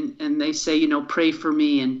situation and they say, pray for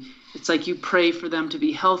me. And it's like you pray for them to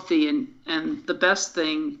be healthy. And the best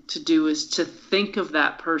thing to do is to think of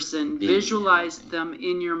that person, visualize them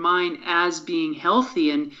in your mind as being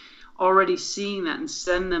healthy and already seeing that, and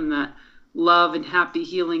send them that love and happy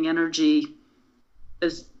healing energy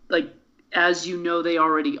as they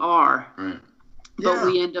already are. Right. But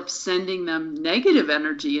we end up sending them negative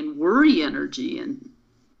energy and worry energy, and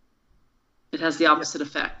it has the opposite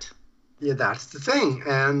effect. Yeah, that's the thing.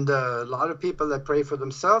 And a lot of people that pray for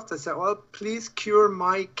themselves, they say, well, please cure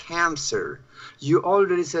my cancer. You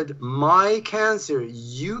already said my cancer.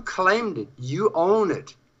 You claimed it. You own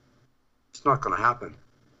it. It's not going to happen.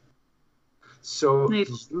 So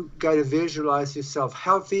you got to visualize yourself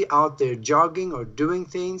healthy, out there jogging or doing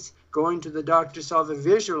things, going to the doctor's office.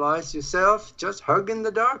 Visualize yourself just hugging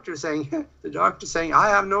the doctor, saying, I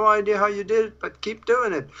have no idea how you did it, but keep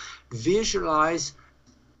doing it. Visualize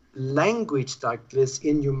language like this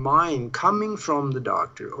in your mind coming from the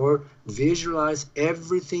doctor, or visualize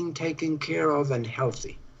everything taken care of and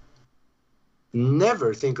healthy.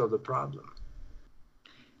 Never think of the problem.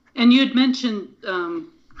 And you had mentioned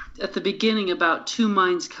at the beginning about two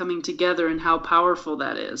minds coming together and how powerful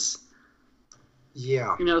that is.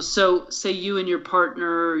 Yeah. So say you and your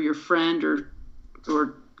partner or your friend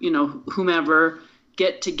or whomever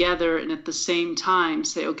get together and at the same time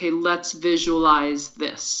say, okay, let's visualize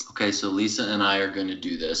this. Okay, so Lisa and I are going to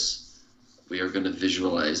do this. We are going to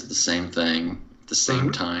visualize the same thing at the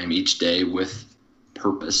same time each day with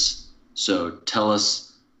purpose. So tell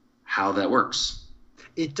us how that works.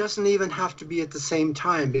 It doesn't even have to be at the same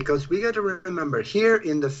time, because we got to remember, here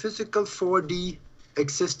in the physical 4D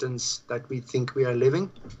existence that we think we are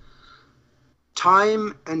living,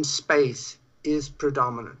 time and space is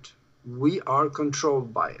predominant. We are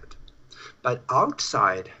controlled by it. But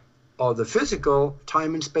outside of the physical,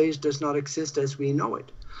 time and space does not exist as we know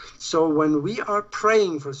it. So when we are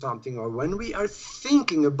praying for something, or when we are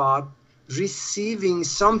thinking about receiving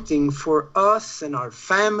something for us and our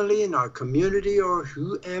family and our community or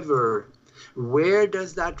whoever, where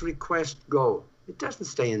does that request go? It doesn't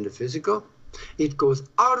stay in the physical. It goes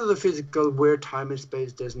out of the physical where time and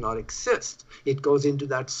space does not exist. It goes into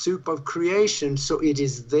that soup of creation, so it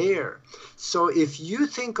is there. So if you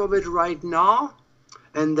think of it right now,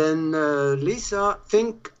 and then Lisa,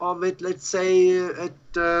 think of it, let's say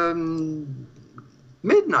at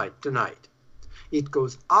midnight tonight. It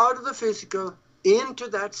goes out of the physical into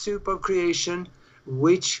that soup of creation,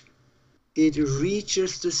 which it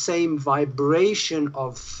reaches the same vibration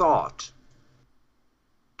of thought.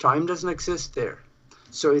 Time doesn't exist there.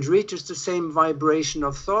 So it reaches the same vibration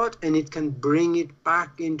of thought, and it can bring it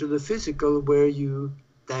back into the physical, where you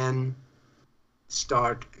then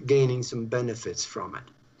start gaining some benefits from it.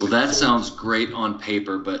 Well, that sounds great on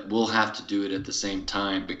paper, but we'll have to do it at the same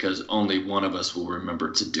time because only one of us will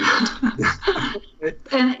remember to do it.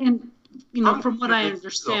 and you know, from what I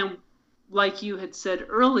understand, like you had said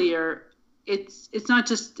earlier, it's not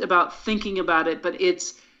just about thinking about it, but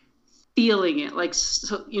it's feeling it. Like,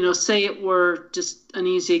 so, you know, say it were just an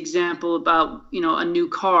easy example about, you know, a new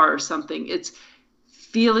car or something. It's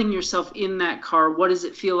feeling yourself in that car. What does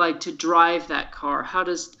it feel like to drive that car? How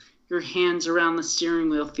does your hands around the steering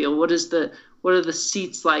wheel feel? What are the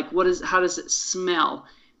seats like? How does it smell?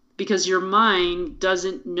 Because your mind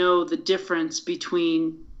doesn't know the difference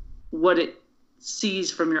between what it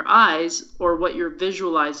sees from your eyes or what you're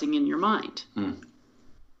visualizing in your mind.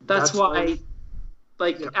 That's why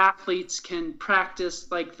athletes can practice,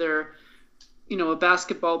 like they're, you know, a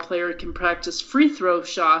basketball player can practice free throw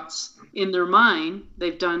shots in their mind.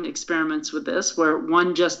 They've done experiments with this where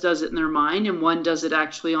one just does it in their mind and one does it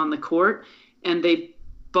actually on the court, and they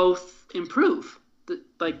both improve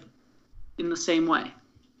like in the same way.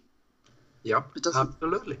 Yep,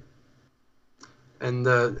 absolutely. And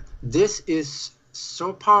this is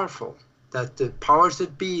so powerful that the powers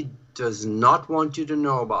that be does not want you to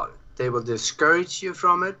know about it. They will discourage you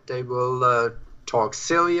from it. They will talk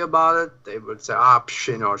silly about it. They would say,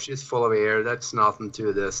 you know, she's full of air. That's nothing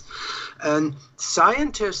to this. And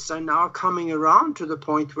scientists are now coming around to the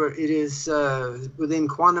point where it is within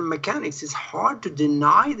quantum mechanics. It's hard to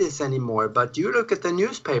deny this anymore. But you look at the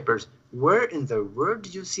newspapers. Where in the world do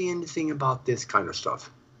you see anything about this kind of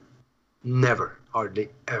stuff? Never, hardly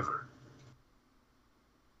ever.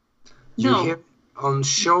 You hear on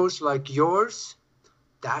shows like yours,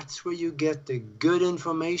 that's where you get the good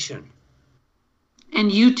information.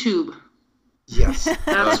 And YouTube. Yes.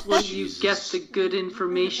 That's where you get the good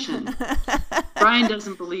information. Brian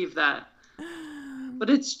doesn't believe that. But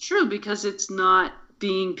it's true, because it's not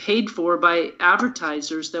being paid for by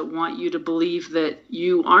advertisers that want you to believe that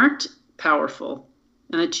you aren't powerful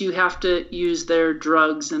and that you have to use their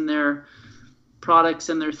drugs and their products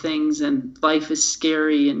and their things, and life is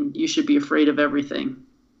scary and you should be afraid of everything.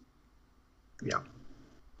 Yeah.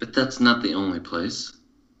 But that's not the only place.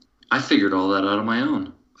 I figured all that out on my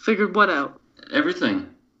own. Figured what out? Everything.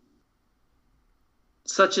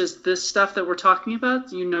 Such as this stuff that we're talking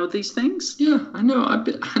about? You know these things? Yeah, I know.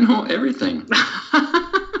 I know everything.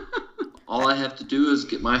 All I have to do is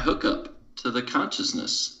get my hookup to the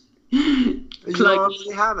consciousness. You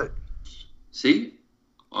already have it. See?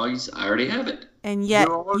 I already have it. And yet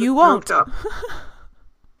you won't.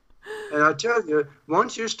 And I tell you,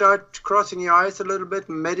 once you start crossing your eyes a little bit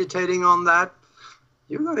and meditating on that,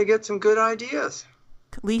 you're going to get some good ideas.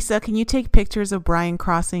 Lisa, can you take pictures of Brian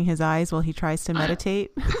crossing his eyes while he tries to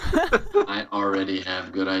meditate? I already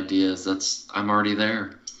have good ideas. I'm already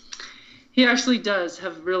there. He actually does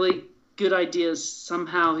have really good ideas.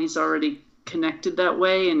 Somehow he's already connected that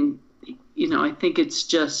way. And, you know, I think it's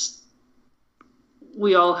just,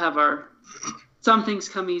 we all have some things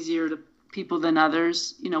come easier to people than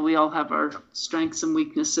others. You know, we all have our strengths and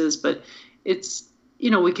weaknesses, but it's, you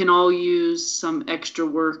know, we can all use some extra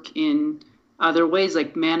work in other ways,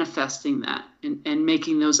 like manifesting that and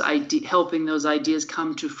making those helping those ideas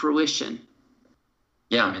come to fruition.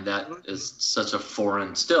 Yeah, I mean, that is such a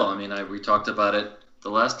foreign still. I mean, we talked about it the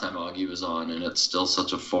last time Aage was on, and it's still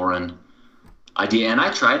such a foreign idea. And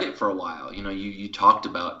I tried it for a while. You know, you talked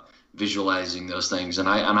about visualizing those things, and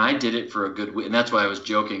I did it for a good week, and that's why I was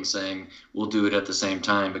joking, saying we'll do it at the same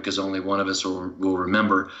time because only one of us will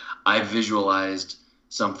remember. I visualized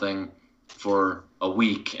something for a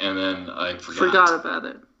week and then I forgot about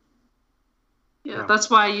it. Yeah, that's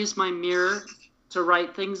why I use my mirror to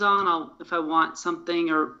write things on. If I want something,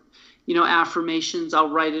 or, you know, affirmations, I'll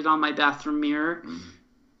write it on my bathroom mirror.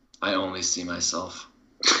 I only see myself.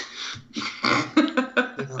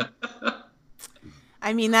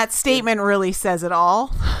 I mean, that statement really says it all.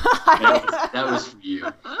 That was for you.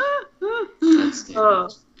 That statement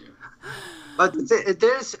was for you. But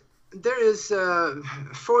there is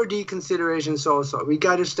 4D considerations also. We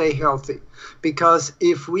got to stay healthy, because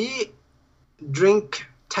if we drink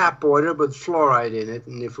tap water with fluoride in it,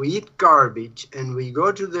 and if we eat garbage, and we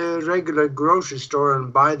go to the regular grocery store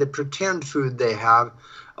and buy the pretend food they have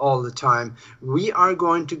all the time, we are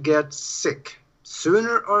going to get sick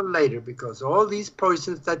sooner or later, because all these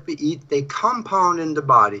poisons that we eat, they compound in the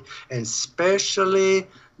body, and especially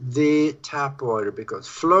the tap water, because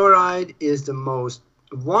fluoride is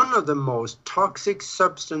one of the most toxic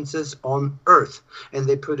substances on earth, and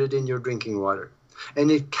they put it in your drinking water.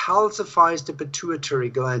 And it calcifies the pituitary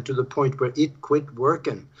gland to the point where it quit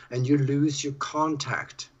working and you lose your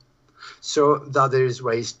contact. So there is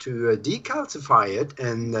ways to decalcify it,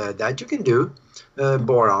 and that you can do.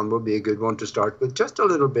 Boron will be a good one to start with, just a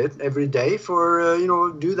little bit every day for,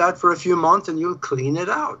 do that for a few months and you'll clean it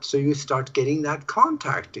out. So you start getting that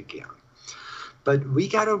contact again. But we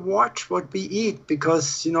got to watch what we eat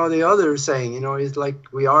because, the other saying, is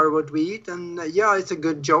like we are what we eat. And it's a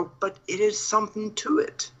good joke, but it is something to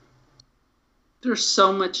it. There's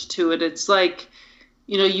so much to it. It's like,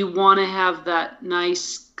 you want to have that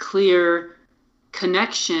nice, clear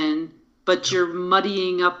connection, but you're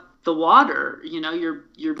muddying up the water.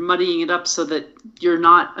 You're muddying it up so that you're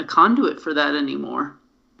not a conduit for that anymore.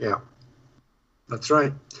 Yeah, that's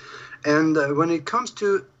right. And when it comes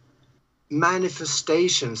to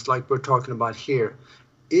manifestations like we're talking about here,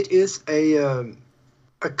 it is a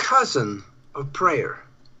cousin of prayer.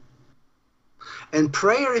 And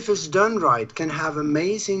prayer, if it's done right, can have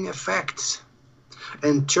amazing effects.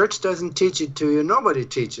 And church doesn't teach it to you. Nobody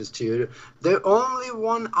teaches to you. The only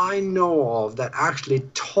one I know of that actually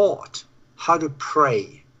taught how to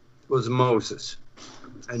pray was Moses.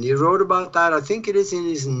 And he wrote about that. I think it is in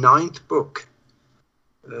his 9th book.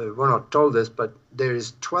 We're not told this, but there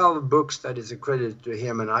is 12 books that is accredited to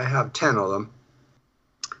him, and I have 10 of them.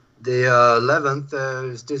 The 11th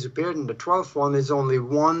has disappeared, and the 12th one is only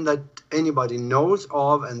one that anybody knows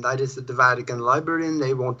of, and that is at the Vatican Library, and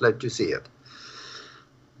they won't let you see it.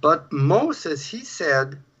 But Moses, he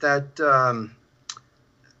said that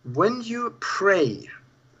when you pray,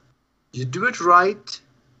 you do it right,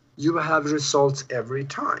 you will have results every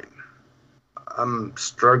time. I'm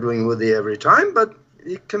struggling with the every time, but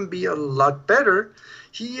it can be a lot better.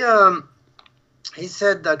 He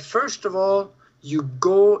said that first of all, you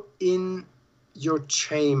go in your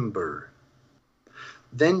chamber.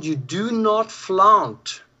 Then you do not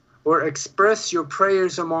flaunt or express your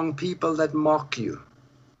prayers among people that mock you.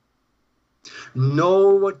 Know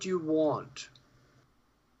what you want.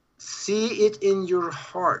 See it in your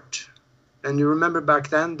heart. And you remember back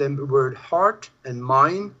then, the word heart and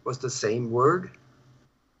mind was the same word.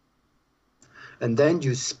 And then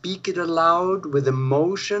you speak it aloud with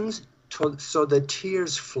emotions so the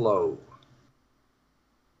tears flow.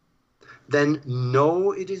 Then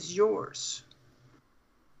know it is yours.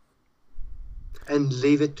 And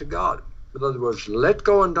leave it to God. In other words, let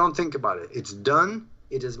go and don't think about it. It's done.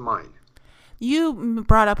 It is mine. You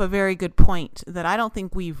brought up a very good point that I don't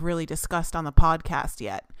think we've really discussed on the podcast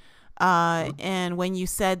yet. And when you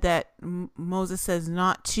said that Moses says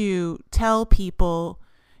not to tell people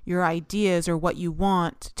your ideas or what you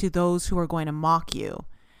want to those who are going to mock you.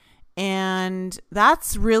 And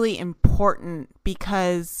that's really important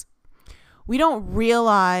because we don't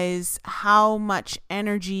realize how much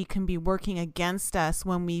energy can be working against us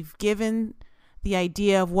when we've given the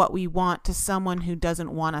idea of what we want to someone who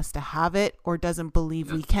doesn't want us to have it or doesn't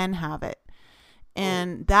believe we can have it.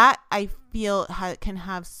 And that, I feel, can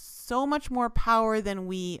have so much more power than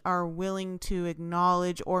we are willing to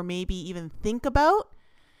acknowledge or maybe even think about.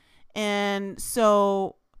 And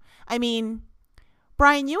so, I mean,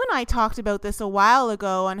 Brian, you and I talked about this a while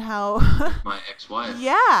ago on how my ex-wife.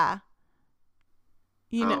 Yeah.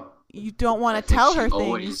 You know, you don't want to tell her things.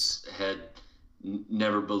 Always had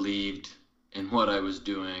never believed in what I was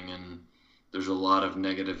doing, and there's a lot of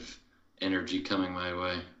negative energy coming my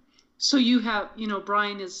way. So you have,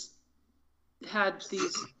 Brian has had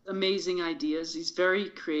these amazing ideas. He's very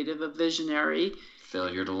creative, a visionary.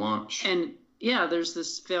 Failure to launch. And yeah, there's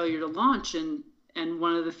this failure to launch. And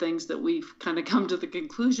one of the things that we've kind of come to the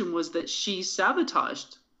conclusion was that she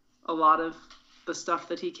sabotaged a lot of the stuff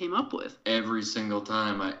that he came up with. Every single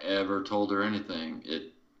time I ever told her anything,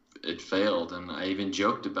 it failed. And I even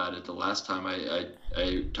joked about it the last time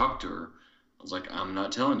I talked to her. I was like, I'm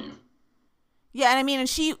not telling you. Yeah, and I mean,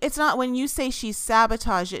 it's not, when you say she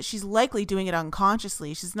sabotaged it, she's likely doing it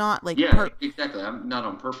unconsciously. She's not like... Yeah, exactly. I'm not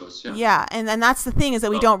on purpose. Yeah. Yeah, and that's the thing is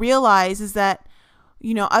that we don't realize is that,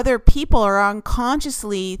 other people are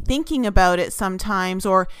unconsciously thinking about it sometimes,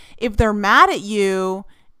 or if they're mad at you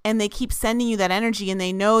and they keep sending you that energy and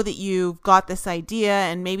they know that you've got this idea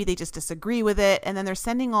and maybe they just disagree with it, and then they're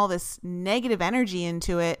sending all this negative energy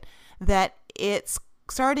into it, that it's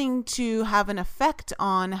starting to have an effect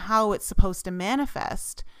on how it's supposed to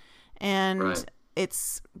manifest. And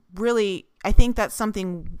it's really, I think that's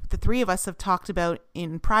something the three of us have talked about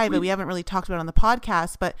in private. We haven't really talked about on the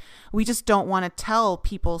podcast, but we just don't want to tell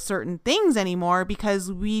people certain things anymore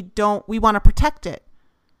because we want to protect it.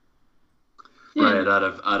 Right.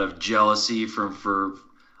 Out of jealousy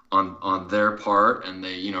on their part. And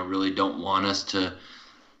they, really don't want us to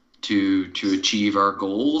to achieve our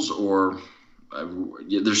goals, or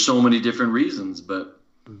there's so many different reasons, but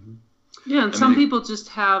yeah, and some people just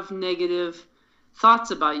have negative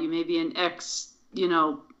thoughts about you, maybe an ex,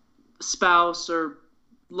 spouse or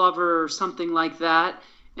lover or something like that.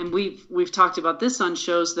 And we've talked about this on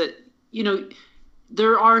shows that,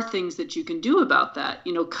 there are things that you can do about that,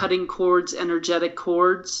 cutting cords, energetic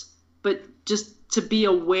cords, but just to be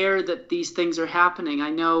aware that these things are happening. I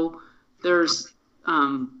know there's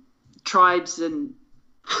tribes and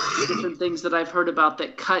different things that I've heard about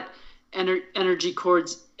that cut energy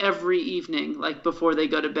cords every evening, like before they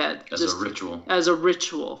go to bed. As a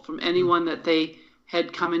ritual from anyone that they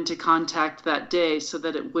had come into contact that day, so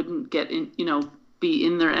that it wouldn't get in, be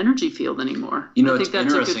in their energy field anymore. I think it's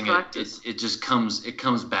that's interesting. A good practice. It just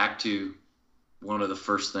comes back to one of the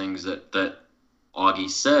first things that Aage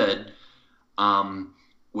said,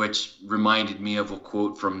 which reminded me of a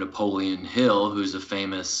quote from Napoleon Hill, who's a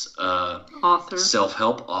famous author,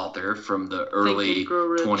 self-help author from the early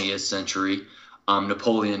 20th century.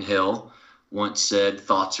 Napoleon Hill once said,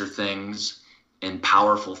 "Thoughts are things, and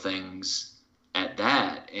powerful things at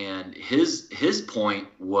that." And his point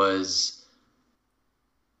was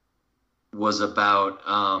about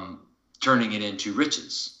turning it into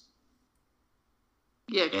riches.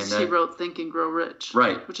 Yeah, because he wrote Think and Grow Rich.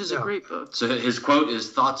 Right. Which is a great book. So his quote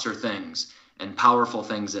is, "Thoughts are things, and powerful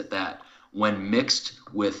things at that, when mixed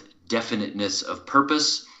with definiteness of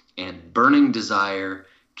purpose and burning desire,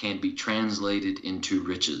 can be translated into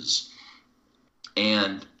riches."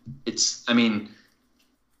 And it's the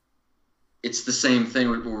same thing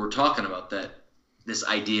we're talking about, that this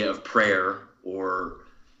idea of prayer or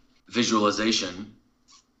visualization,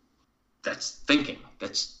 that's thinking,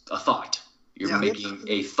 that's a thought. You're making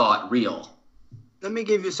a thought real. Let me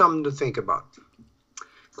give you something to think about.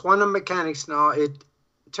 Quantum mechanics now, it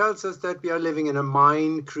tells us that we are living in a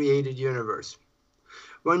mind-created universe.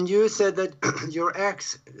 When you said that your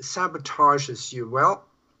ex sabotages you, well,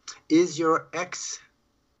 is your ex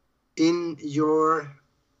in your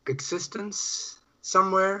existence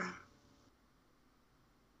somewhere?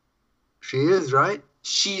 She is, right?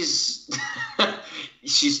 She's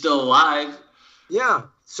still alive. Yeah,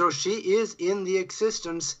 so she is in the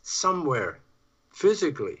existence somewhere,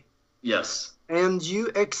 physically. Yes. And you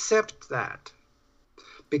accept that.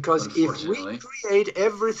 Because if we create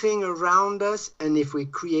everything around us, and if we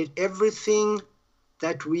create everything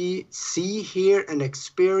that we see, hear, and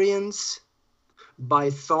experience by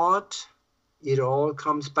thought, it all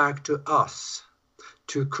comes back to us,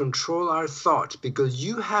 to control our thoughts, because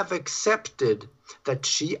you have accepted that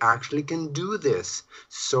she actually can do this,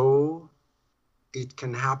 so it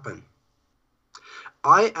can happen.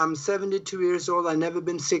 I am 72 years old. I've never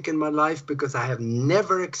been sick in my life because I have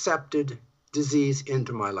never accepted disease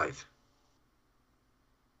into my life.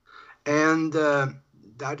 And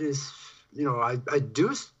that is, I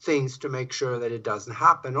do things to make sure that it doesn't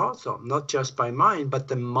happen also, not just by mind, but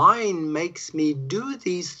the mind makes me do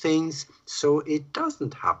these things so it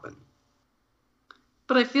doesn't happen.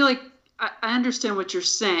 But I feel like I understand what you're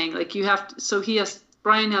saying. Like you have to, so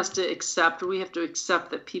Brian has to accept, or we have to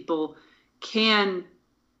accept that people can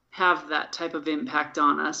have that type of impact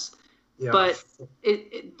on us. Yeah. But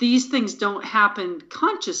these things don't happen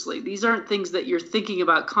consciously. These aren't things that you're thinking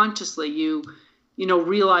about consciously. You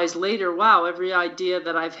realize later, wow, every idea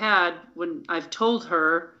that I've had when I've told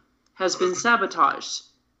her has been sabotaged.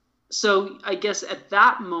 So I guess at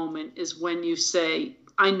that moment is when you say,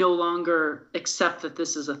 I no longer accept that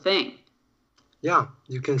this is a thing. Yeah,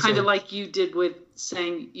 you can kind of like you did with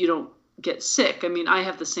saying you don't get sick. I mean, I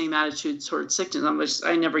have the same attitude towards sickness.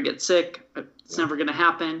 I never get sick. It's never going to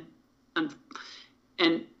happen.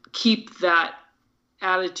 And keep that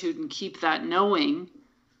attitude and keep that knowing,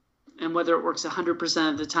 and whether it works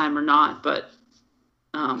 100% of the time or not, but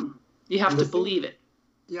you have to believe it.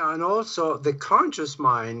 Yeah, and also the conscious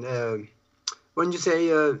mind, when you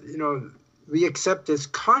say, we accept this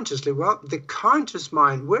consciously, well, the conscious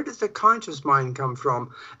mind, where does the conscious mind come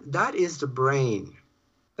from? That is the brain.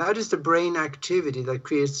 That is the brain activity that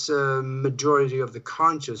creates a majority of the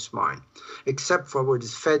conscious mind, except for what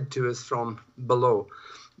is fed to us from below.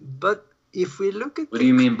 But if we look at... What do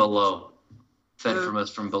you mean below? Fed from us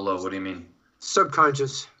from below, what do you mean?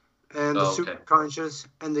 Subconscious and the superconscious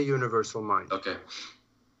and the universal mind. Okay.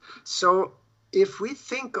 So if we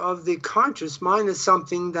think of the conscious mind as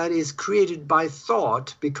something that is created by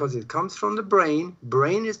thought, because it comes from the brain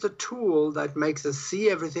is the tool that makes us see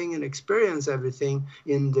everything and experience everything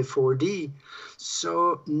in the 4D.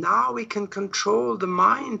 So now we can control the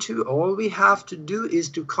mind too. All we have to do is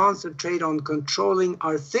to concentrate on controlling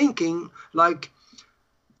our thinking, like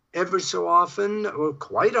every so often, or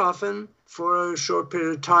quite often, for a short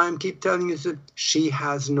period of time, keep telling you that she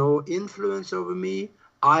has no influence over me.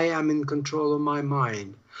 I am in control of my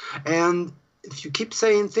mind. And if you keep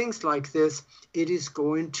saying things like this, it is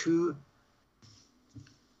going to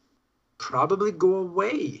probably go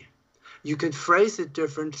away. You could phrase it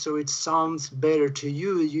different so it sounds better to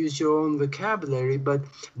you, use your own vocabulary, but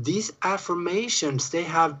these affirmations, they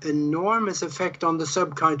have enormous effect on the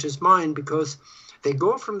subconscious mind because they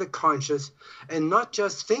go from the conscious and not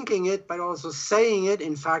just thinking it, but also saying it,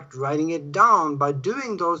 in fact, writing it down. By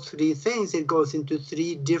doing those three things, it goes into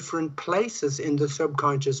three different places in the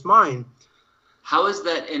subconscious mind. How is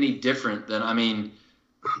that any different than, I mean,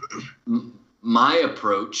 my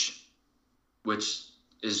approach, which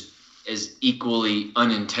is equally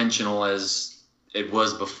unintentional as it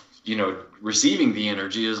was before, receiving the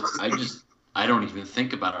energy, is I don't even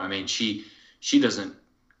think about it. I mean, she doesn't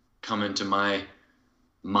come into my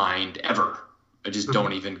mind ever. I just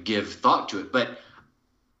don't even give thought to it. But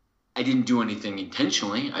I didn't do anything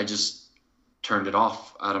intentionally. I just turned it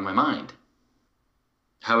off out of my mind.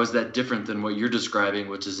 How is that different than what you're describing,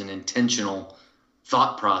 which is an intentional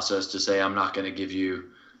thought process to say, I'm not going to give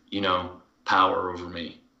you, power over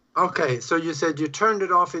me? Okay, so you said you turned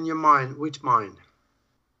it off in your mind. Which mind?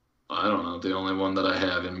 I don't know. The only one that I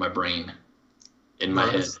have in my brain, in my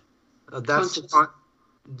head. That's the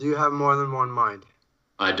do you have more than one mind?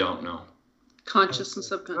 I don't know. Conscious and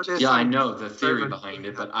subconscious. Yeah, I know the theory behind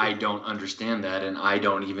it, but I don't understand that, and I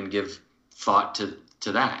don't even give thought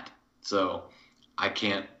to that. So I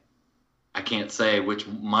can't say which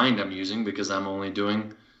mind I'm using because I'm only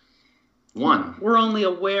doing one. We're only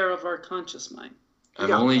aware of our conscious mind.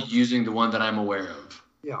 I'm only using the one that I'm aware of.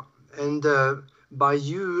 Yeah, and by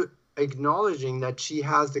you acknowledging that she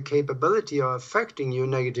has the capability of affecting you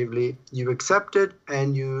negatively, you accept it,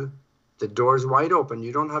 and the door is wide open.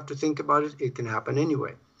 You don't have to think about it. It can happen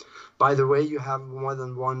anyway. By the way, you have more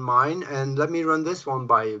than one mind, and let me run this one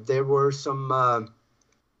by you. There were some,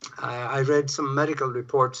 I read some medical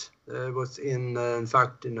reports. It was in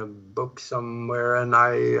fact, in a book somewhere, and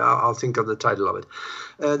I'll think of the title of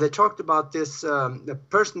it. They talked about this, the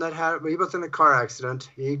person he was in a car accident.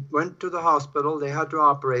 He went to the hospital. They had to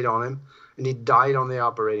operate on him, and he died on the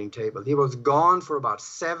operating table. He was gone for about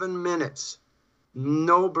 7 minutes.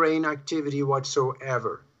 No brain activity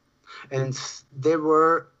whatsoever. And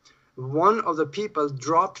one of the people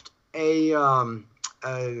dropped a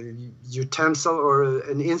utensil or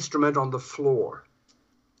an instrument on the floor.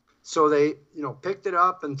 So they, picked it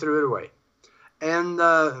up and threw it away. And,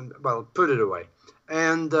 put it away.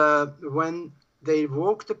 And when they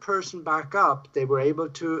woke the person back up, they were able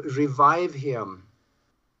to revive him.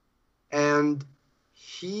 And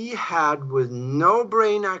he had, with no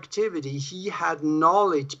brain activity, he had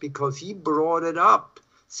knowledge because he brought it up,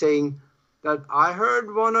 saying that I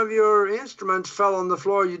heard one of your instruments fell on the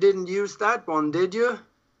floor. You didn't use that one, did you?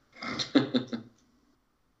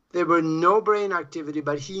 There were no brain activity,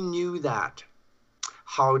 but he knew that.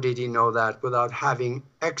 How did he know that? Without having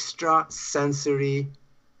extra sensory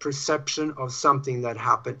perception of something that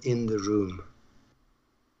happened in the room.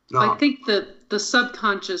 I think that the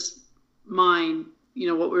subconscious mind,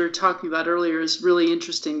 what we were talking about earlier, is really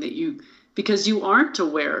interesting because you aren't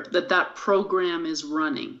aware that program is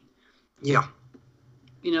running. Yeah.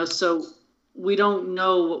 So we don't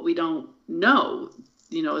know what we don't know,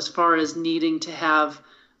 as far as needing to have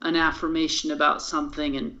an affirmation about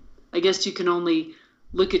something. And I guess you can only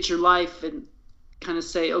look at your life and kind of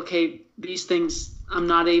say, okay, these things I'm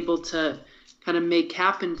not able to kind of make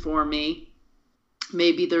happen for me.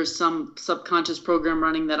 Maybe there's some subconscious program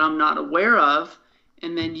running that I'm not aware of,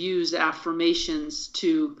 and then use affirmations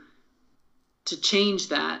to change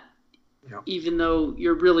that, even though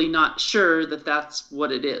you're really not sure that that's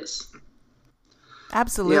what it is.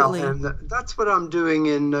 Absolutely. Yeah, and that's what I'm doing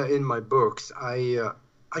in my books.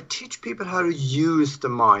 I teach people how to use the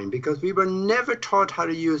mind because we were never taught how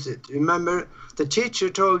to use it. Remember, the teacher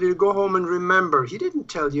told you to go home and remember. He didn't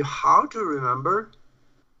tell you how to remember.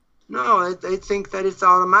 No, they think that it's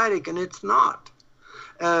automatic, and it's not.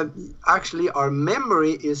 Actually, our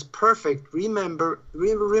memory is perfect. We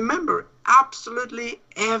remember absolutely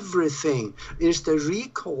everything. It's the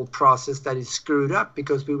recall process that is screwed up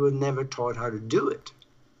because we were never taught how to do it.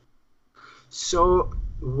 So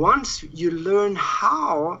once you learn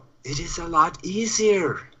how, it is a lot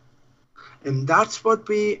easier. And that's what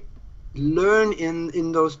we learn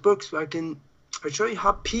in those books. I show you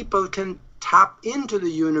how people can tap into the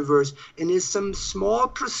universe, and there's some small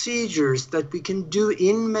procedures that we can do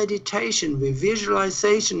in meditation with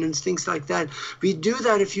visualization and things like that. We do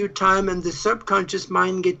that a few times, and the subconscious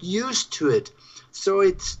mind get used to it. So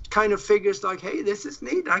it kind of figures like, hey, this is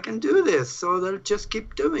neat. I can do this. So they'll just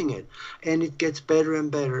keep doing it. And it gets better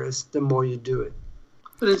and better as the more you do it.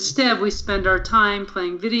 But instead, we spend our time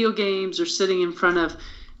playing video games or sitting in front of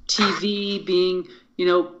TV, being,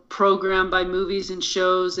 programmed by movies and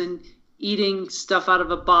shows, and eating stuff out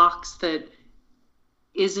of a box that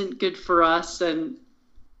isn't good for us. And,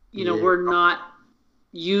 we're not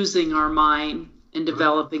using our mind and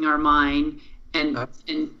developing our mind and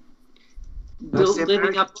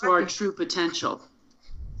living up to our true potential.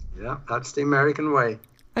 Yeah, that's the American way.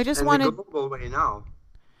 The global way now.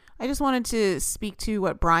 I just wanted to speak to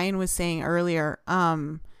what Brian was saying earlier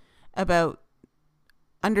about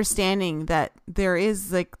understanding that there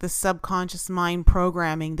is like the subconscious mind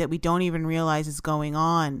programming that we don't even realize is going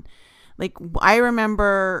on. Like I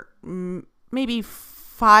remember maybe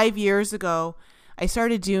 5 years ago, I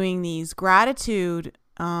started doing these gratitude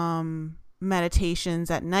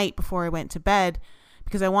meditations at night before I went to bed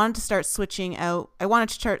because I wanted to start switching out. I wanted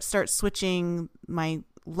to start switching my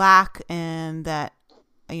lack, and that,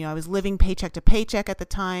 I was living paycheck to paycheck at the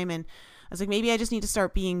time. And I was like, maybe I just need to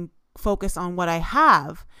start being focused on what I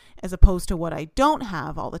have as opposed to what I don't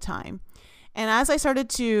have all the time. And as I started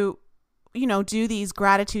to, do these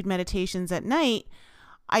gratitude meditations at night,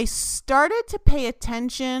 I started to pay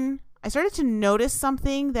attention. I started to notice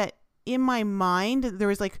something that in my mind, it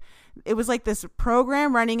was like this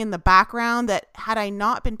program running in the background that had I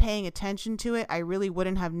not been paying attention to it, I really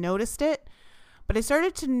wouldn't have noticed it. But I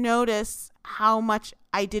started to notice how much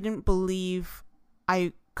I didn't believe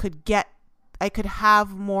I could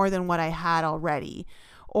have more than what I had already.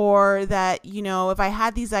 Or that, if I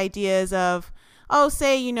had these ideas of,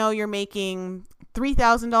 say, you're making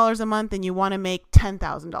 $3,000 a month and you want to make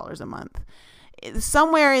 $10,000 a month.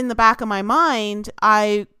 Somewhere in the back of my mind,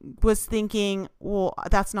 I was thinking, well,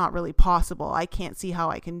 that's not really possible. I can't see how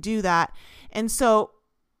I can do that. And so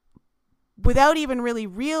without even really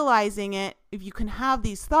realizing it, if you can have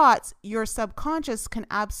these thoughts, your subconscious can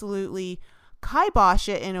absolutely kibosh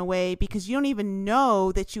it in a way because you don't even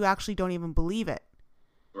know that you actually don't even believe it.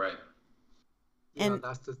 Right. And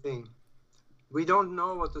that's the thing. We don't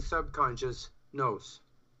know what the subconscious knows.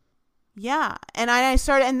 Yeah. And I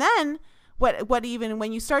started, and then what even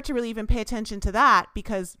when you start to really even pay attention to that,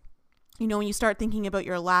 because when you start thinking about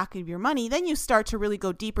your lack of your money, then you start to really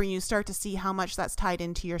go deeper and you start to see how much that's tied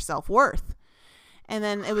into your self-worth. And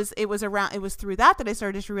then it was through that I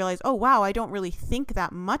started to realize, oh wow, I don't really think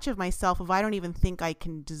that much of myself if I don't even think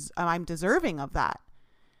I'm deserving of that.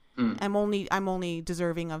 I'm only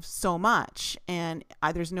deserving of so much, and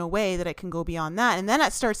there's no way that I can go beyond that. And then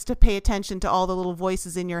it starts to pay attention to all the little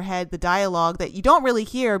voices in your head, the dialogue that you don't really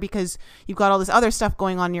hear because you've got all this other stuff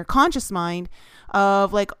going on in your conscious mind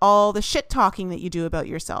of like all the shit talking that you do about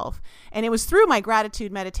yourself. And it was through my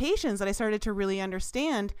gratitude meditations that I started to really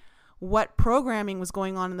understand what programming was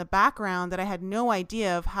going on in the background, that I had no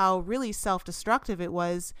idea of how really self-destructive it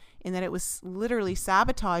was, in that it was literally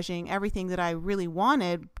sabotaging everything that I really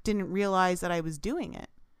wanted, didn't realize that I was doing it.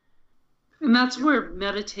 And that's where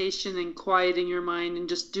meditation and quieting your mind and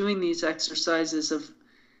just doing these exercises of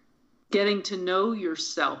getting to know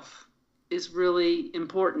yourself is really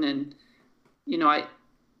important. And,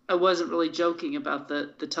 I wasn't really joking about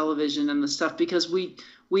the television and the stuff, because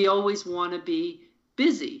we always want to be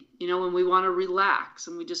busy, when we want to relax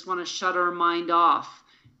and we just want to shut our mind off.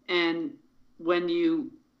 And when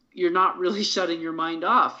you're not really shutting your mind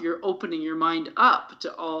off, you're opening your mind up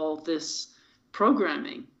to all this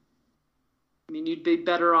programming. I mean, you'd be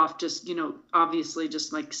better off just, obviously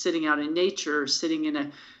just like sitting out in nature or sitting in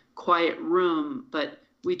a quiet room, but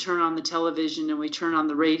we turn on the television and we turn on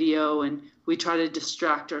the radio and we try to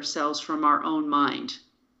distract ourselves from our own mind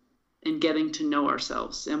and getting to know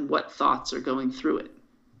ourselves and what thoughts are going through it.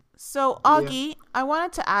 So, Aage, I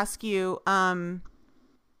wanted to ask you a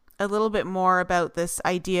little bit more about this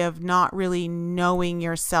idea of not really knowing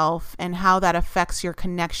yourself and how that affects your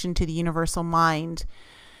connection to the universal mind,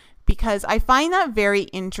 because I find that very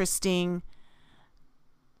interesting,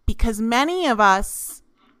 because many of us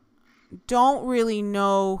don't really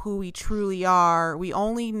know who we truly are. We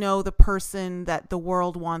only know the person that the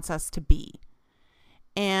world wants us to be.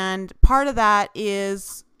 And part of that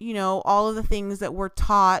is, all of the things that we're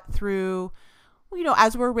taught through,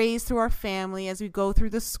 as we're raised through our family, as we go through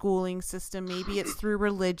the schooling system. Maybe it's through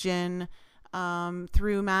religion,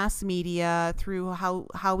 through mass media, through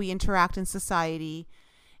how we interact in society.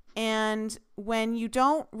 And when you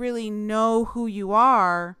don't really know who you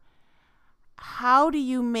are, how do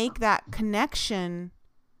you make that connection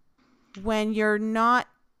when you're not,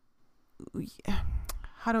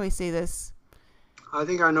 how do I say this? I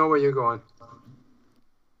think I know where you're going.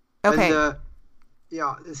 Okay. And,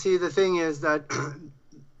 Yeah, see, the thing is that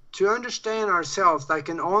to understand ourselves, that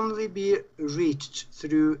can only be reached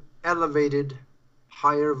through elevated,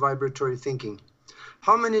 higher vibratory thinking.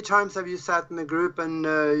 How many times have you sat in a group and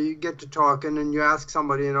you get to talking and you ask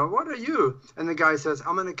somebody, what are you? And the guy says,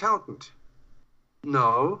 I'm an accountant.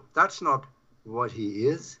 No, that's not what he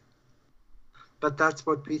is. But that's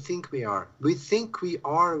what we think we are. We think we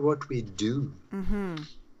are what we do. Mm-hmm.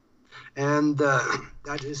 And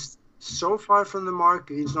that is so far from the mark,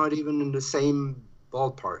 it's not even in the same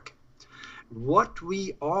ballpark. What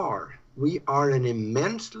we are an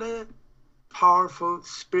immensely powerful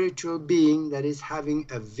spiritual being that is having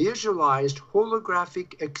a visualized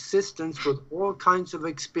holographic existence with all kinds of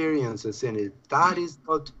experiences in it. That is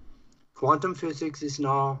what quantum physics is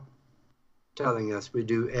now telling us we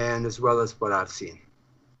do, and as well as what I've seen.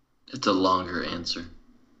 It's a longer answer.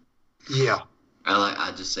 Yeah.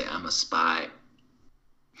 I just say I'm a spy.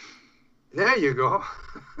 There you go.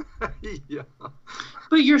 Yeah.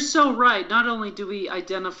 But you're so right. Not only do we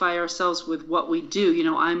identify ourselves with what we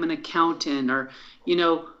do, I'm an accountant, or,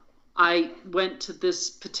 I went to this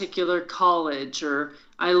particular college, or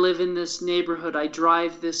I live in this neighborhood, I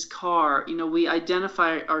drive this car. We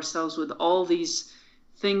identify ourselves with all these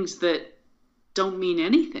things that don't mean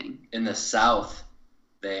anything. In the South,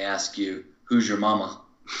 they ask you, who's your mama?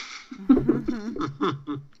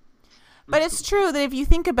 But it's true that if you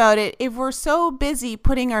think about it, if we're so busy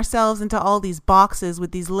putting ourselves into all these boxes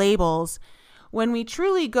with these labels, when we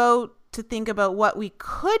truly go to think about what we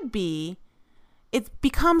could be, it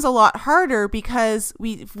becomes a lot harder because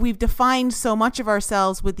we've defined so much of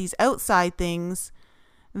ourselves with these outside things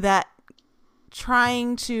that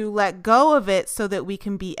trying to let go of it so that we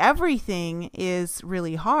can be everything is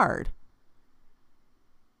really hard.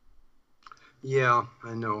 Yeah,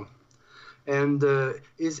 I know. And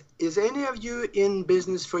is any of you in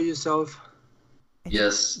business for yourself?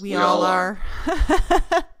 Yes, we all are.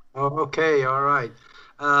 Oh, okay, all right.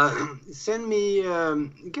 Send me,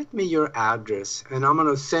 get me your address, and I'm going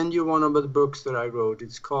to send you one of the books that I wrote.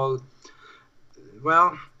 It's called,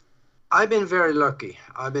 well, I've been very lucky.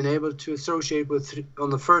 I've been able to associate on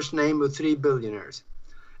the first name with 3 billionaires.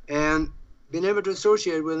 And being able to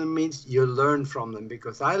associate with them means you learn from them,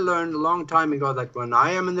 because I learned a long time ago that when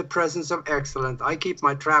I am in the presence of excellence, I keep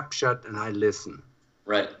my trap shut and I listen.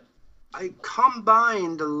 Right. I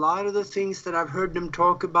combined a lot of the things that I've heard them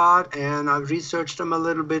talk about, and I've researched them a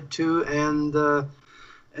little bit too, and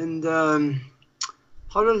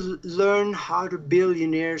how to learn how do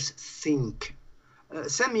billionaires think.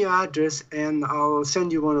 Send me your address and I'll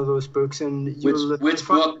send you one of those books. And which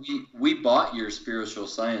book? We bought your spiritual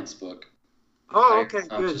science book. Oh, okay, good.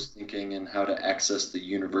 Conscious thinking and how to access the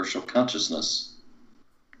universal consciousness.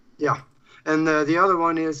 Yeah, and the other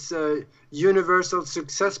one is Universal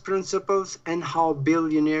Success Principles and How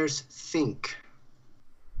Billionaires Think.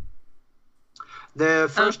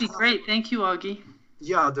 That would be great. Thank you, Aage.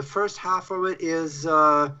 Yeah, the first half of it is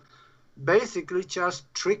basically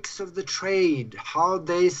just tricks of the trade, how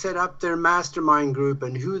they set up their mastermind group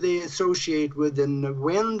and who they associate with, and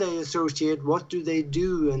when they associate, what do they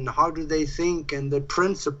do and how do they think, and the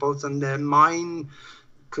principles and the mind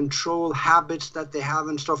control habits that they have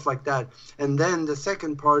and stuff like that. And then the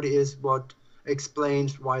second part is what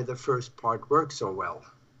explains why the first part works so well,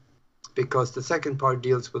 because the second part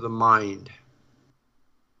deals with the mind.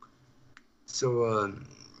 So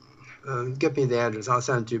get me the address, I'll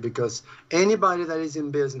send it to you, because anybody that is in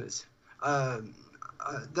business,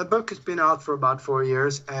 the book has been out for about 4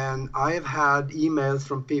 years, and I have had emails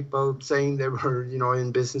from people saying they were,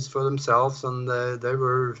 in business for themselves, and they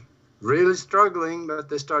were really struggling, but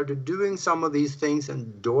they started doing some of these things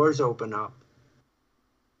and doors open up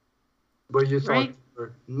where you thought there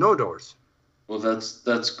were no doors. Well,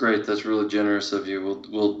 that's great. That's really generous of you.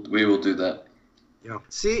 We will do that. Yeah.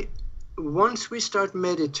 See, once we start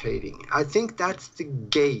meditating, I think that's the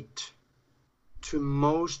gate to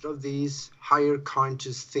most of these higher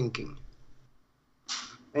conscious thinking.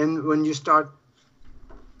 And when you start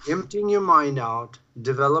emptying your mind out,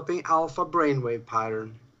 developing alpha brainwave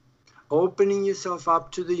pattern, opening yourself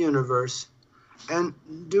up to the universe, and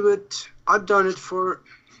do it. I've done it for,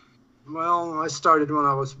 I started when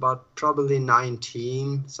I was about probably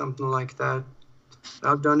 19, something like that.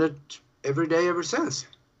 I've done it every day ever since.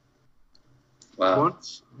 Wow.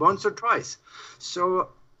 Once or twice. So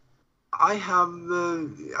I have,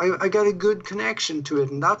 I got a good connection to it.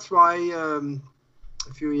 And that's why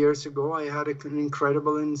a few years ago I had an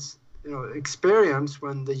incredible experience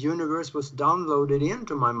when the universe was downloaded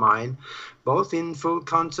into my mind, both in full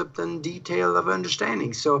concept and detail of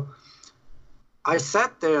understanding. So I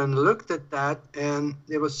sat there and looked at that, and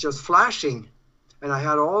it was just flashing. And I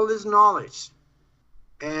had all this knowledge.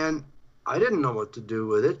 And I didn't know what to do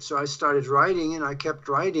with it. So I started writing, and I kept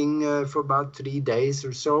writing for about 3 days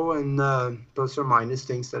or so, and plus or minus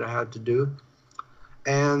things that I had to do.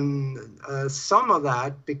 And some of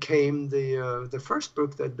that became the first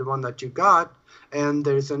book, the one that you got. And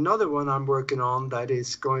there's another one I'm working on that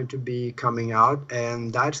is going to be coming out,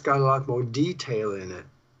 and that's got a lot more detail in it.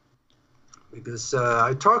 Because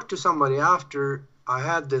I talked to somebody after I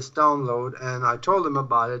had this download, and I told them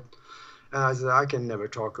about it. And I said, I can never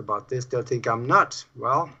talk about this. They'll think I'm nuts.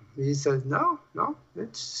 Well, he says, no,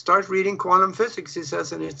 start reading quantum physics, he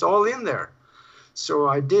says, and it's all in there. So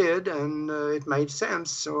I did, and it made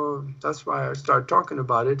sense. So that's why I started talking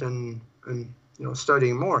about it and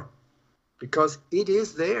studying more. Because it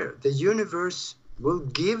is there. The universe will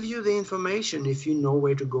give you the information if you know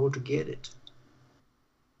where to go to get it.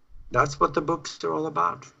 That's what the books are all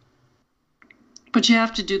about. But you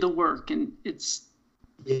have to do the work, and it's,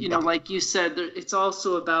 Yeah. like you said, it's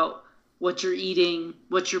also about what you're eating,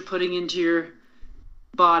 what you're putting into your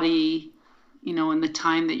body, and the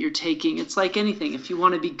time that you're taking. It's like anything. If you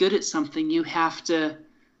want to be good at something, you have to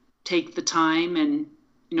take the time. And,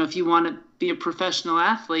 if you want to be a professional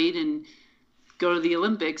athlete and go to the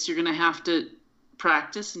Olympics, you're going to have to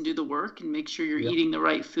practice and do the work and make sure you're eating the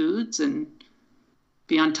right foods and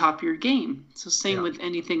be on top of your game. So same with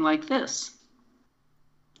anything like this.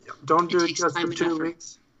 Don't do it just for 2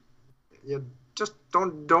 weeks. Yeah, just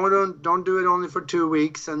don't do it only for 2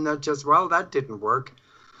 weeks and that just, well, that didn't work.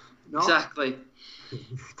 No. Exactly.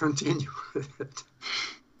 Continue with it.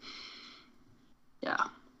 Yeah.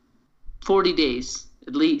 40 days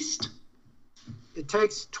at least. It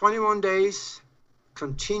takes 21 days,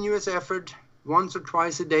 continuous effort, once or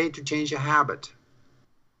twice a day to change a habit.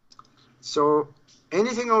 So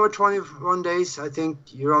anything over 21 days, I think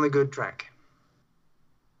you're on a good track.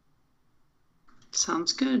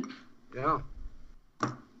 Sounds good. Yeah.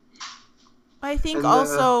 I think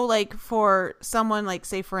also, like, for someone like,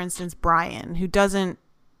 say, for instance, Brian, who doesn't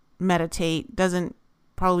meditate, doesn't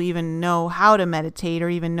probably even know how to meditate or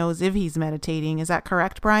even knows if he's meditating. Is that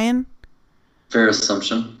correct, Brian? Fair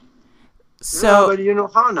assumption. So, no, but you know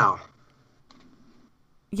how now.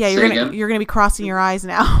 Yeah, you're gonna be crossing your eyes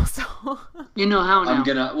now. So you know how now.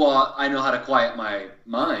 I know how to quiet my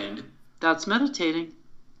mind. That's meditating.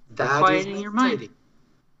 That quieting is your mind.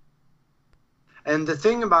 And the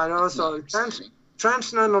thing about it also,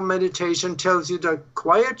 transcendental meditation tells you to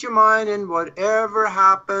quiet your mind, and whatever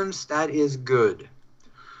happens, that is good.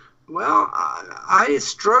 Well, I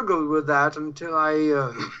struggled with that until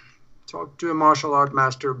I talked to a martial art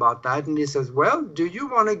master about that, and he says, well, do you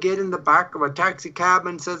want to get in the back of a taxi cab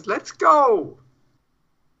and says, let's go?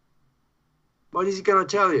 What is he going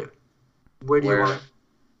to tell you? Where do you want to?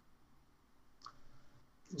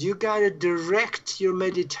 You got to direct your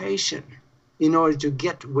meditation in order to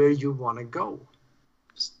get where you want to go.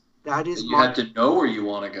 That is you have to know where you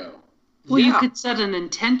want to go. Well, you could set an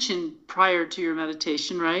intention prior to your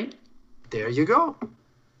meditation, right? There you go.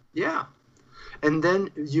 Yeah. And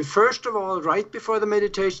then you, first of all, right before the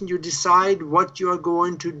meditation, you decide what you are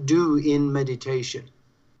going to do in meditation.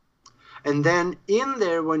 And then in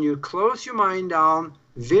there, when you close your mind down,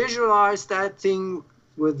 visualize that thing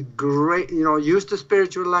with great, use the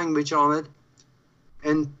spiritual language on it,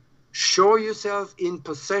 and show yourself in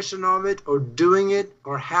possession of it, or doing it,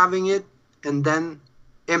 or having it, and then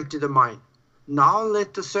empty the mind. Now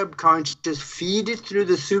let the subconscious feed it through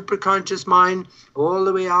the superconscious mind, all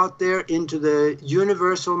the way out there into the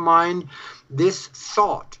universal mind, this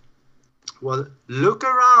thought. Well, look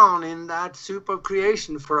around in that soup of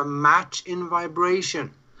creation for a match in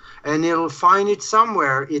vibration, and it'll find it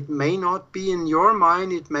somewhere. It may not be in your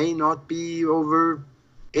mind, it may not be over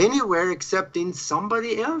anywhere except in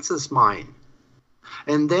somebody else's mind.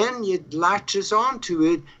 And then it latches onto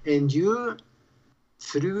it, and you,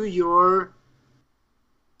 through your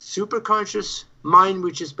superconscious mind,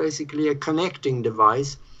 which is basically a connecting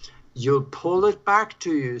device, you'll pull it back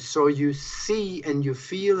to you, so you see and you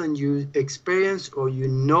feel and you experience, or you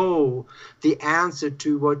know the answer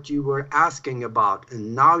to what you were asking about,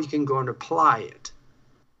 and now you can go and apply it.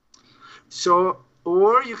 So,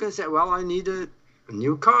 or you can say, well, I need a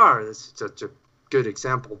new car. That's such a good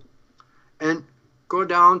example. And go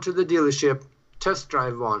down to the dealership, test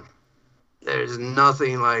drive one. There's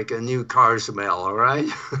nothing like a new car smell, all right?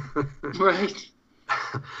 Right.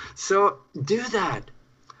 So do that.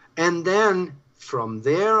 And then from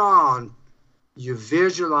there on, you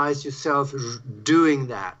visualize yourself doing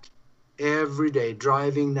that every day,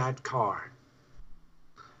 driving that car.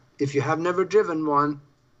 If you have never driven one,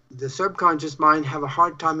 the subconscious mind have a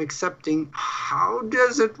hard time accepting, how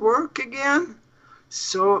does it work again?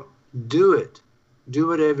 So do it. Do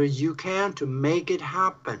whatever you can to make it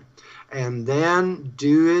happen. And then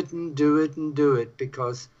do it and do it and do it,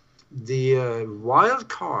 because the wild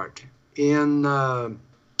card in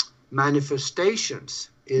manifestations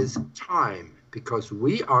is time, because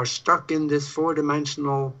we are stuck in this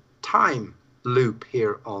four-dimensional time loop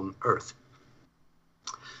here on Earth.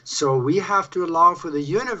 So we have to allow for the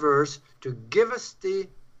universe to give us the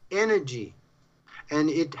energy, and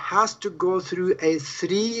it has to go through a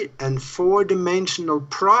 3- and 4-dimensional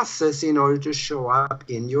process in order to show up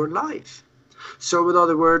in your life. So with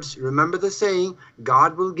other words, remember the saying,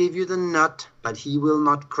 God will give you the nut, but he will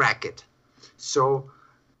not crack it. So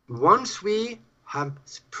once we have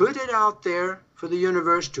put it out there for the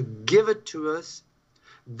universe to give it to us,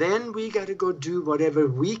 then we got to go do whatever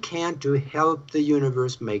we can to help the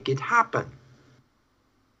universe make it happen.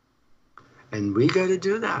 And we got to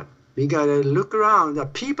do that. We got to look around. The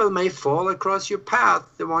people may fall across your path,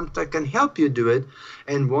 the ones that can help you do it.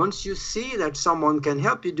 And once you see that someone can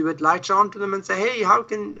help you do it, latch on to them and say, hey, how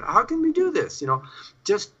can we do this? You know,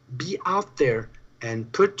 just be out there and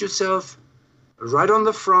put yourself right on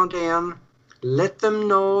the front end. Let them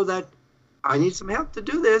know that I need some help to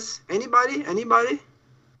do this. Anybody?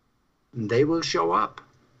 And they will show up.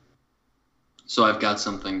 So I've got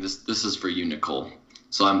something. This is for you, Nicole.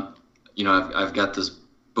 So I've got this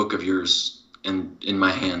book of yours in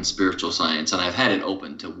my hand, Spiritual Science, and I've had it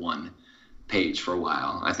open to one page for a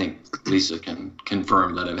while. I think Lisa can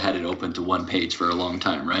confirm that I've had it open to one page for a long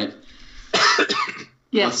time, right?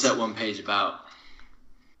 Yes. What's that one page about?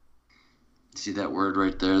 See that word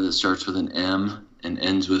right there that starts with an M and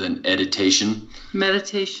ends with an editation?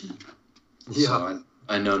 Meditation. Yeah. So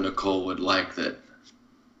I know Nicole would like that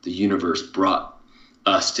the universe brought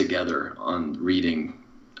us together on reading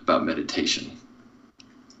about meditation.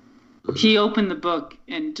 He opened the book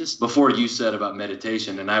and just... Before you said about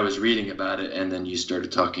meditation, and I was reading about it, and then you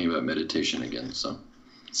started talking about meditation again, So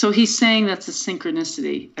he's saying that's a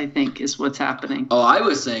synchronicity, I think, is what's happening. Oh, I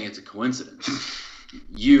was saying it's a coincidence.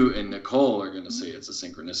 You and Nicole are going to say it's a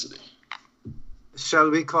synchronicity. Shall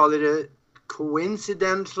we call it a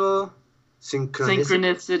coincidental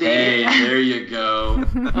synchronicity? Hey, there you go.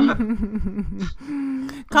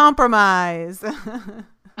 Compromise.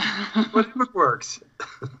 Whatever works.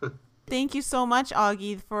 Thank you so much,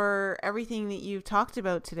 Aage, for everything that you've talked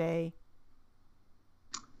about today.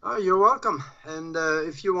 Oh, you're welcome. And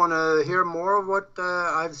if you want to hear more of what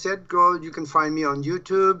I've said, you can find me on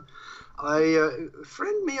YouTube.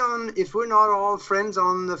 Friend me on, if we're not all friends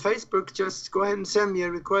on the Facebook, just go ahead and send me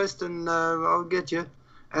a request and I'll get you.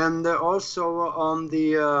 And also on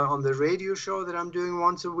the radio show that I'm doing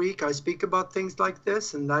once a week, I speak about things like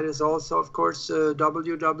this, and that is also, of course,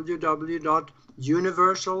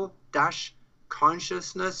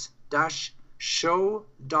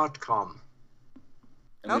 www.universal-consciousness-show.com.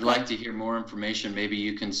 And we'd like to hear more information. Maybe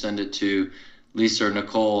you can send it to Lisa or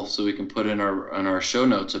Nicole so we can put in our show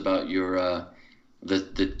notes about your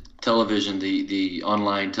the television, the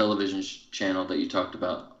online television channel that you talked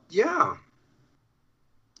about. Yeah.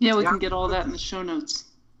 Yeah, we can get all that in the show notes.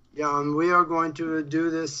 Yeah, and we are going to do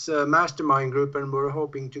this mastermind group, and we're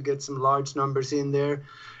hoping to get some large numbers in there.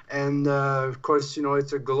 And of course,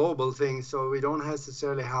 it's a global thing, so we don't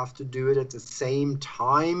necessarily have to do it at the same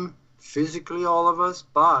time, physically, all of us.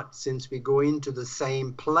 But since we go into the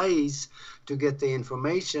same place to get the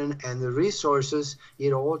information and the resources,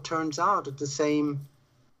 it all turns out at the same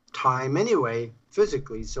time anyway,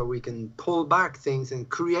 physically, so we can pull back things and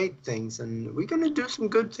create things, and we're going to do some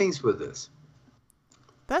good things with this.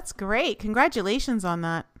 That's great. Congratulations on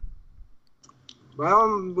that.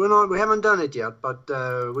 Well, we haven't done it yet, but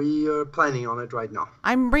we are planning on it right now.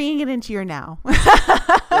 I'm bringing it into your now.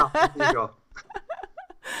 Yeah, there you go.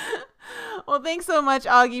 Well, thanks so much,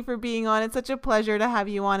 Aage, for being on. It's such a pleasure to have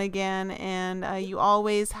you on again. And you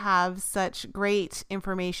always have such great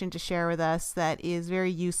information to share with us that is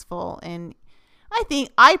very useful. And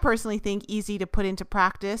I personally think easy to put into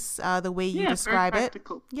practice the way you describe it.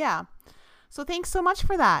 Yeah. So thanks so much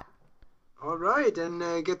for that. All right. And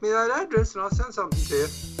get me that address and I'll send something to you.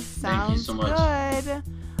 Thank you so much. Good.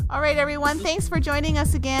 All right, everyone. Thanks for joining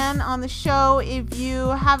us again on the show. If you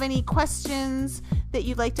have any questions that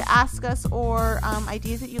you'd like to ask us or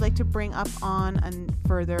ideas that you'd like to bring up on a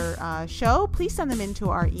further show, please send them into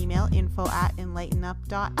our email,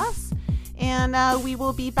 info@enlightenup.us. And we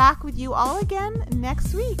will be back with you all again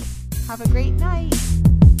next week. Have a great night.